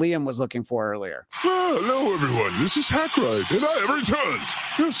that Liam was looking for earlier. Hello, everyone. This is Hackride, and I have returned.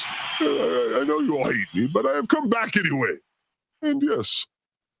 Yes, I know you all hate me, but I have come back anyway. And yes,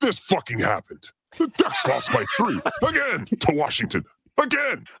 this fucking happened. The Ducks lost by 3 again to Washington.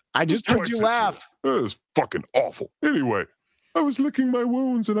 Again. I just heard you laugh. It was fucking awful. Anyway, I was licking my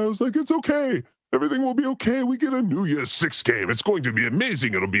wounds and I was like, it's okay. Everything will be okay. We get a New Year's 6 game. It's going to be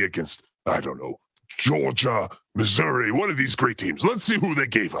amazing. It'll be against, I don't know, Georgia, Missouri, one of these great teams. Let's see who they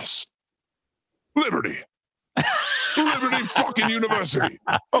gave us. Liberty. Liberty fucking University.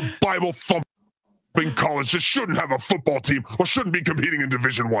 A Bible thumping college that shouldn't have a football team or shouldn't be competing in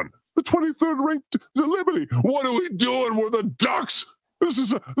Division I. The 23rd ranked Liberty. What are we doing? We're the Ducks. This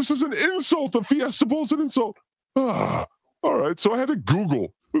is an insult. The Fiesta Bowl's an insult. All right, so I had to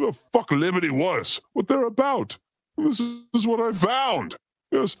Google who the fuck Liberty was, what they're about. And this is what I found.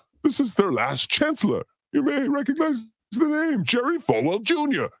 Yes, this is their last chancellor. You may recognize the name, Jerry Falwell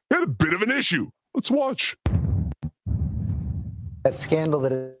Jr. He had a bit of an issue. Let's watch. That scandal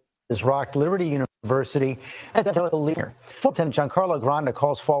that has rocked Liberty University and the leader. Lieutenant Giancarlo Granda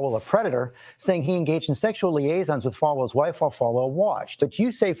calls Falwell a predator, saying he engaged in sexual liaisons with Falwell's wife while Falwell watched. But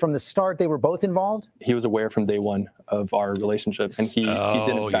you say from the start they were both involved? He was aware from day one of our relationship, and he did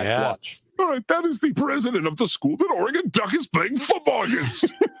in fact watch. All right, that is the president of the school that Oregon Duck is playing football against.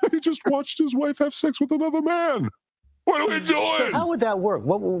 He just watched his wife have sex with another man. What are we doing? So how would that work?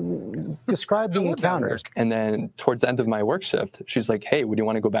 Describe the encounter. And then towards the end of my work shift, she's like, hey, would you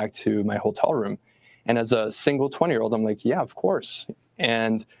want to go back to my hotel room? And as a single 20-year-old, I'm like, yeah, of course.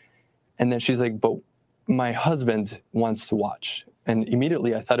 And then she's like, but my husband wants to watch. And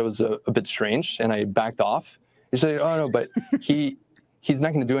immediately I thought it was a bit strange, and I backed off. She's like, oh, no, but he's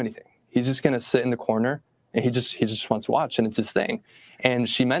not going to do anything. He's just going to sit in the corner, and he just wants to watch, and it's his thing. And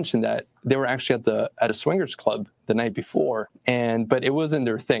she mentioned that they were actually at a swingers club the night before, but it wasn't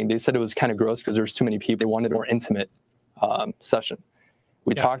their thing. They said it was kind of gross because there was too many people. They wanted a more intimate session.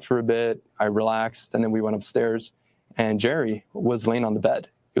 We talked for a bit. I relaxed, and then we went upstairs, and Jerry was laying on the bed.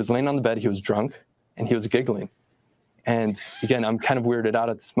 He was laying on the bed. He was drunk, and he was giggling. And again, I'm kind of weirded out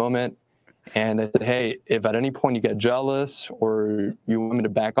at this moment. And I said, hey, if at any point you get jealous or you want me to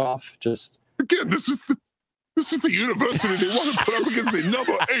back off, just... Again, this is the university they want to put up against the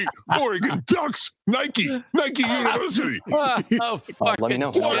number 8 Oregon Ducks, Nike University. Let me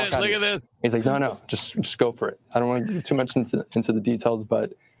know. Look at this. He's like, no, just go for it. I don't want to get too much into the details,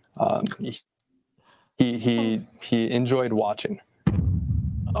 but he enjoyed watching.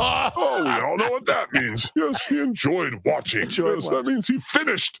 Oh, we all know what that means. Yes, he enjoyed watching. That means he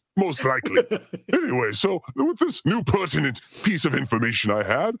finished, most likely. Anyway, so with this new pertinent piece of information I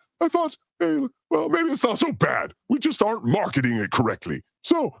had, I thought, hey, well, maybe it's not so bad. We just aren't marketing it correctly.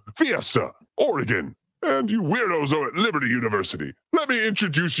 So, Fiesta, Oregon, and you weirdos are at Liberty University. Let me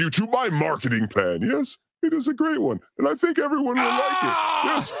introduce you to my marketing plan, yes? It is a great one, and I think everyone will like it.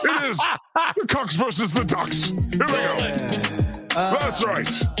 Yes, it is the Cucks versus the Ducks. Here we go. That's right.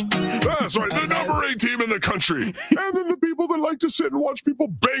 The number 8 team in the country. And then the people that like to sit and watch people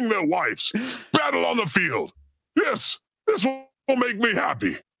bang their wives. Battle on the field. Yes, this will make me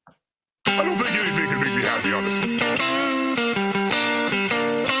happy. I don't think anything can make me happy, honestly.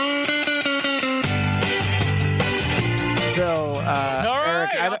 So, Eric,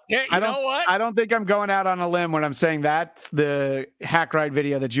 I don't think I'm going out on a limb when I'm saying that's the Hack Ride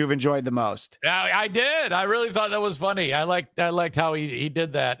video that you've enjoyed the most. I did. I really thought that was funny. I liked how he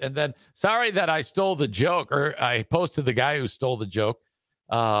did that. And then, sorry that I stole the joke, or I posted the guy who stole the joke.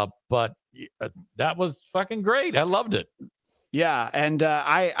 But that was fucking great. I loved it. Yeah, and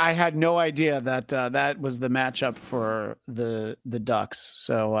I had no idea that that was the matchup for the Ducks.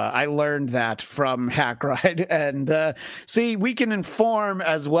 So I learned that from Hack Ride. And see, we can inform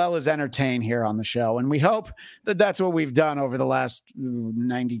as well as entertain here on the show. And we hope that that's what we've done over the last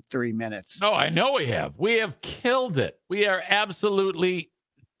 93 minutes. Oh, I know we have. We have killed it. We are absolutely,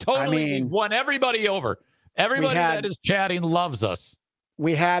 totally won everybody over. Everybody that is chatting loves us.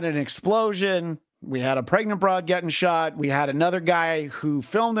 We had an explosion. We had a pregnant broad getting shot. We had another guy who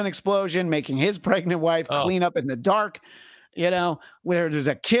filmed an explosion, making his pregnant wife clean up in the dark, where there's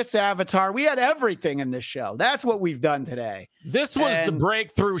a kiss avatar. We had everything in this show. That's what we've done today. This was the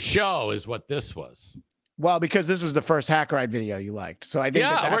breakthrough show is what this was. Well, because this was the first Hack Ride video you liked. So I think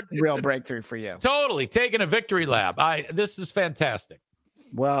that's the real breakthrough for you. Totally. Taking a victory lap. This is fantastic.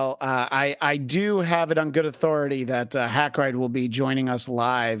 Well, I do have it on good authority that Hack Ride will be joining us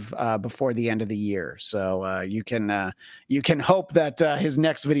live before the end of the year. So you can hope that his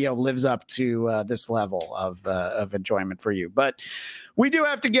next video lives up to this level of enjoyment for you. But we do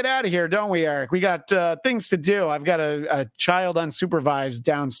have to get out of here, don't we, Eric? We got things to do. I've got a child unsupervised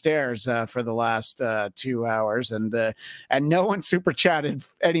downstairs for the last 2 hours, and no one super chatted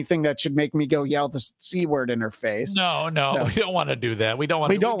anything that should make me go yell the C word in her face. No, we don't want to do that. We don't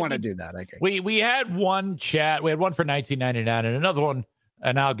want to do that. Okay. We had one chat. We had one for $19.99 and another one,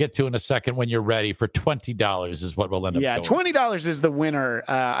 and I'll get to in a second when you're ready, for $20 is what we'll end up going. $20 is the winner.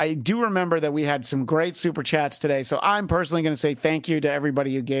 I do remember that we had some great super chats today, so I'm personally going to say thank you to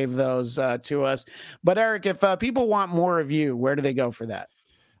everybody who gave those to us. But Eric, if people want more of you, where do they go for that?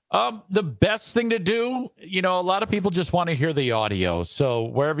 The best thing to do, a lot of people just want to hear the audio. So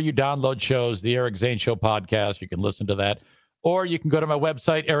wherever you download shows, the Eric Zane Show podcast, you can listen to that. Or you can go to my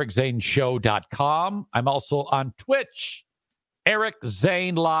website, ericzaneshow.com. I'm also on Twitch, Eric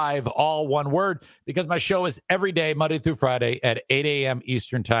Zane Live, all one word, because my show is every day, Monday through Friday at 8 a.m.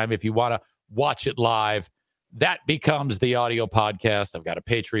 Eastern time. If you want to watch it live, that becomes the audio podcast. I've got a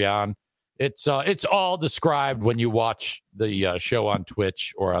Patreon. It's all described when you watch the show on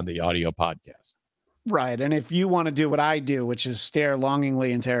Twitch or on the audio podcast. Right. And if you want to do what I do, which is stare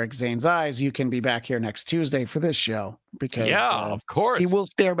longingly into Eric Zane's eyes, you can be back here next Tuesday for this show, because of course he will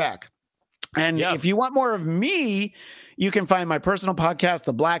stare back. And if you want more of me, you can find my personal podcast,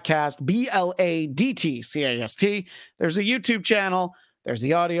 The Bladtcast, BLADTCAST. There's a YouTube channel. There's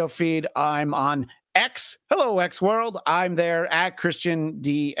the audio feed. I'm on X. Hello, X World. I'm there at Christian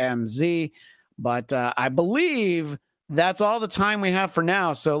DMZ. But I believe that's all the time we have for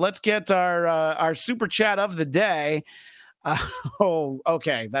now. So let's get our super chat of the day.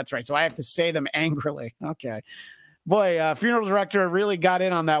 Okay, that's right. So I have to say them angrily. Okay, boy, funeral director really got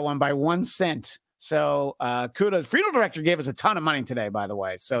in on that one by 1 cent. So kudos. Funeral director gave us a ton of money today, by the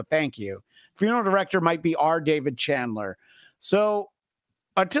way. So thank you. Funeral director might be our David Chandler. So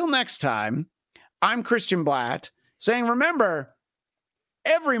until next time, I'm Christian Blatt saying, remember,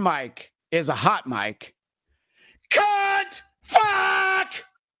 every mic is a hot mic. Cut! Fuck!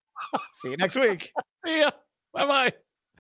 See you next week. See ya. Bye-bye.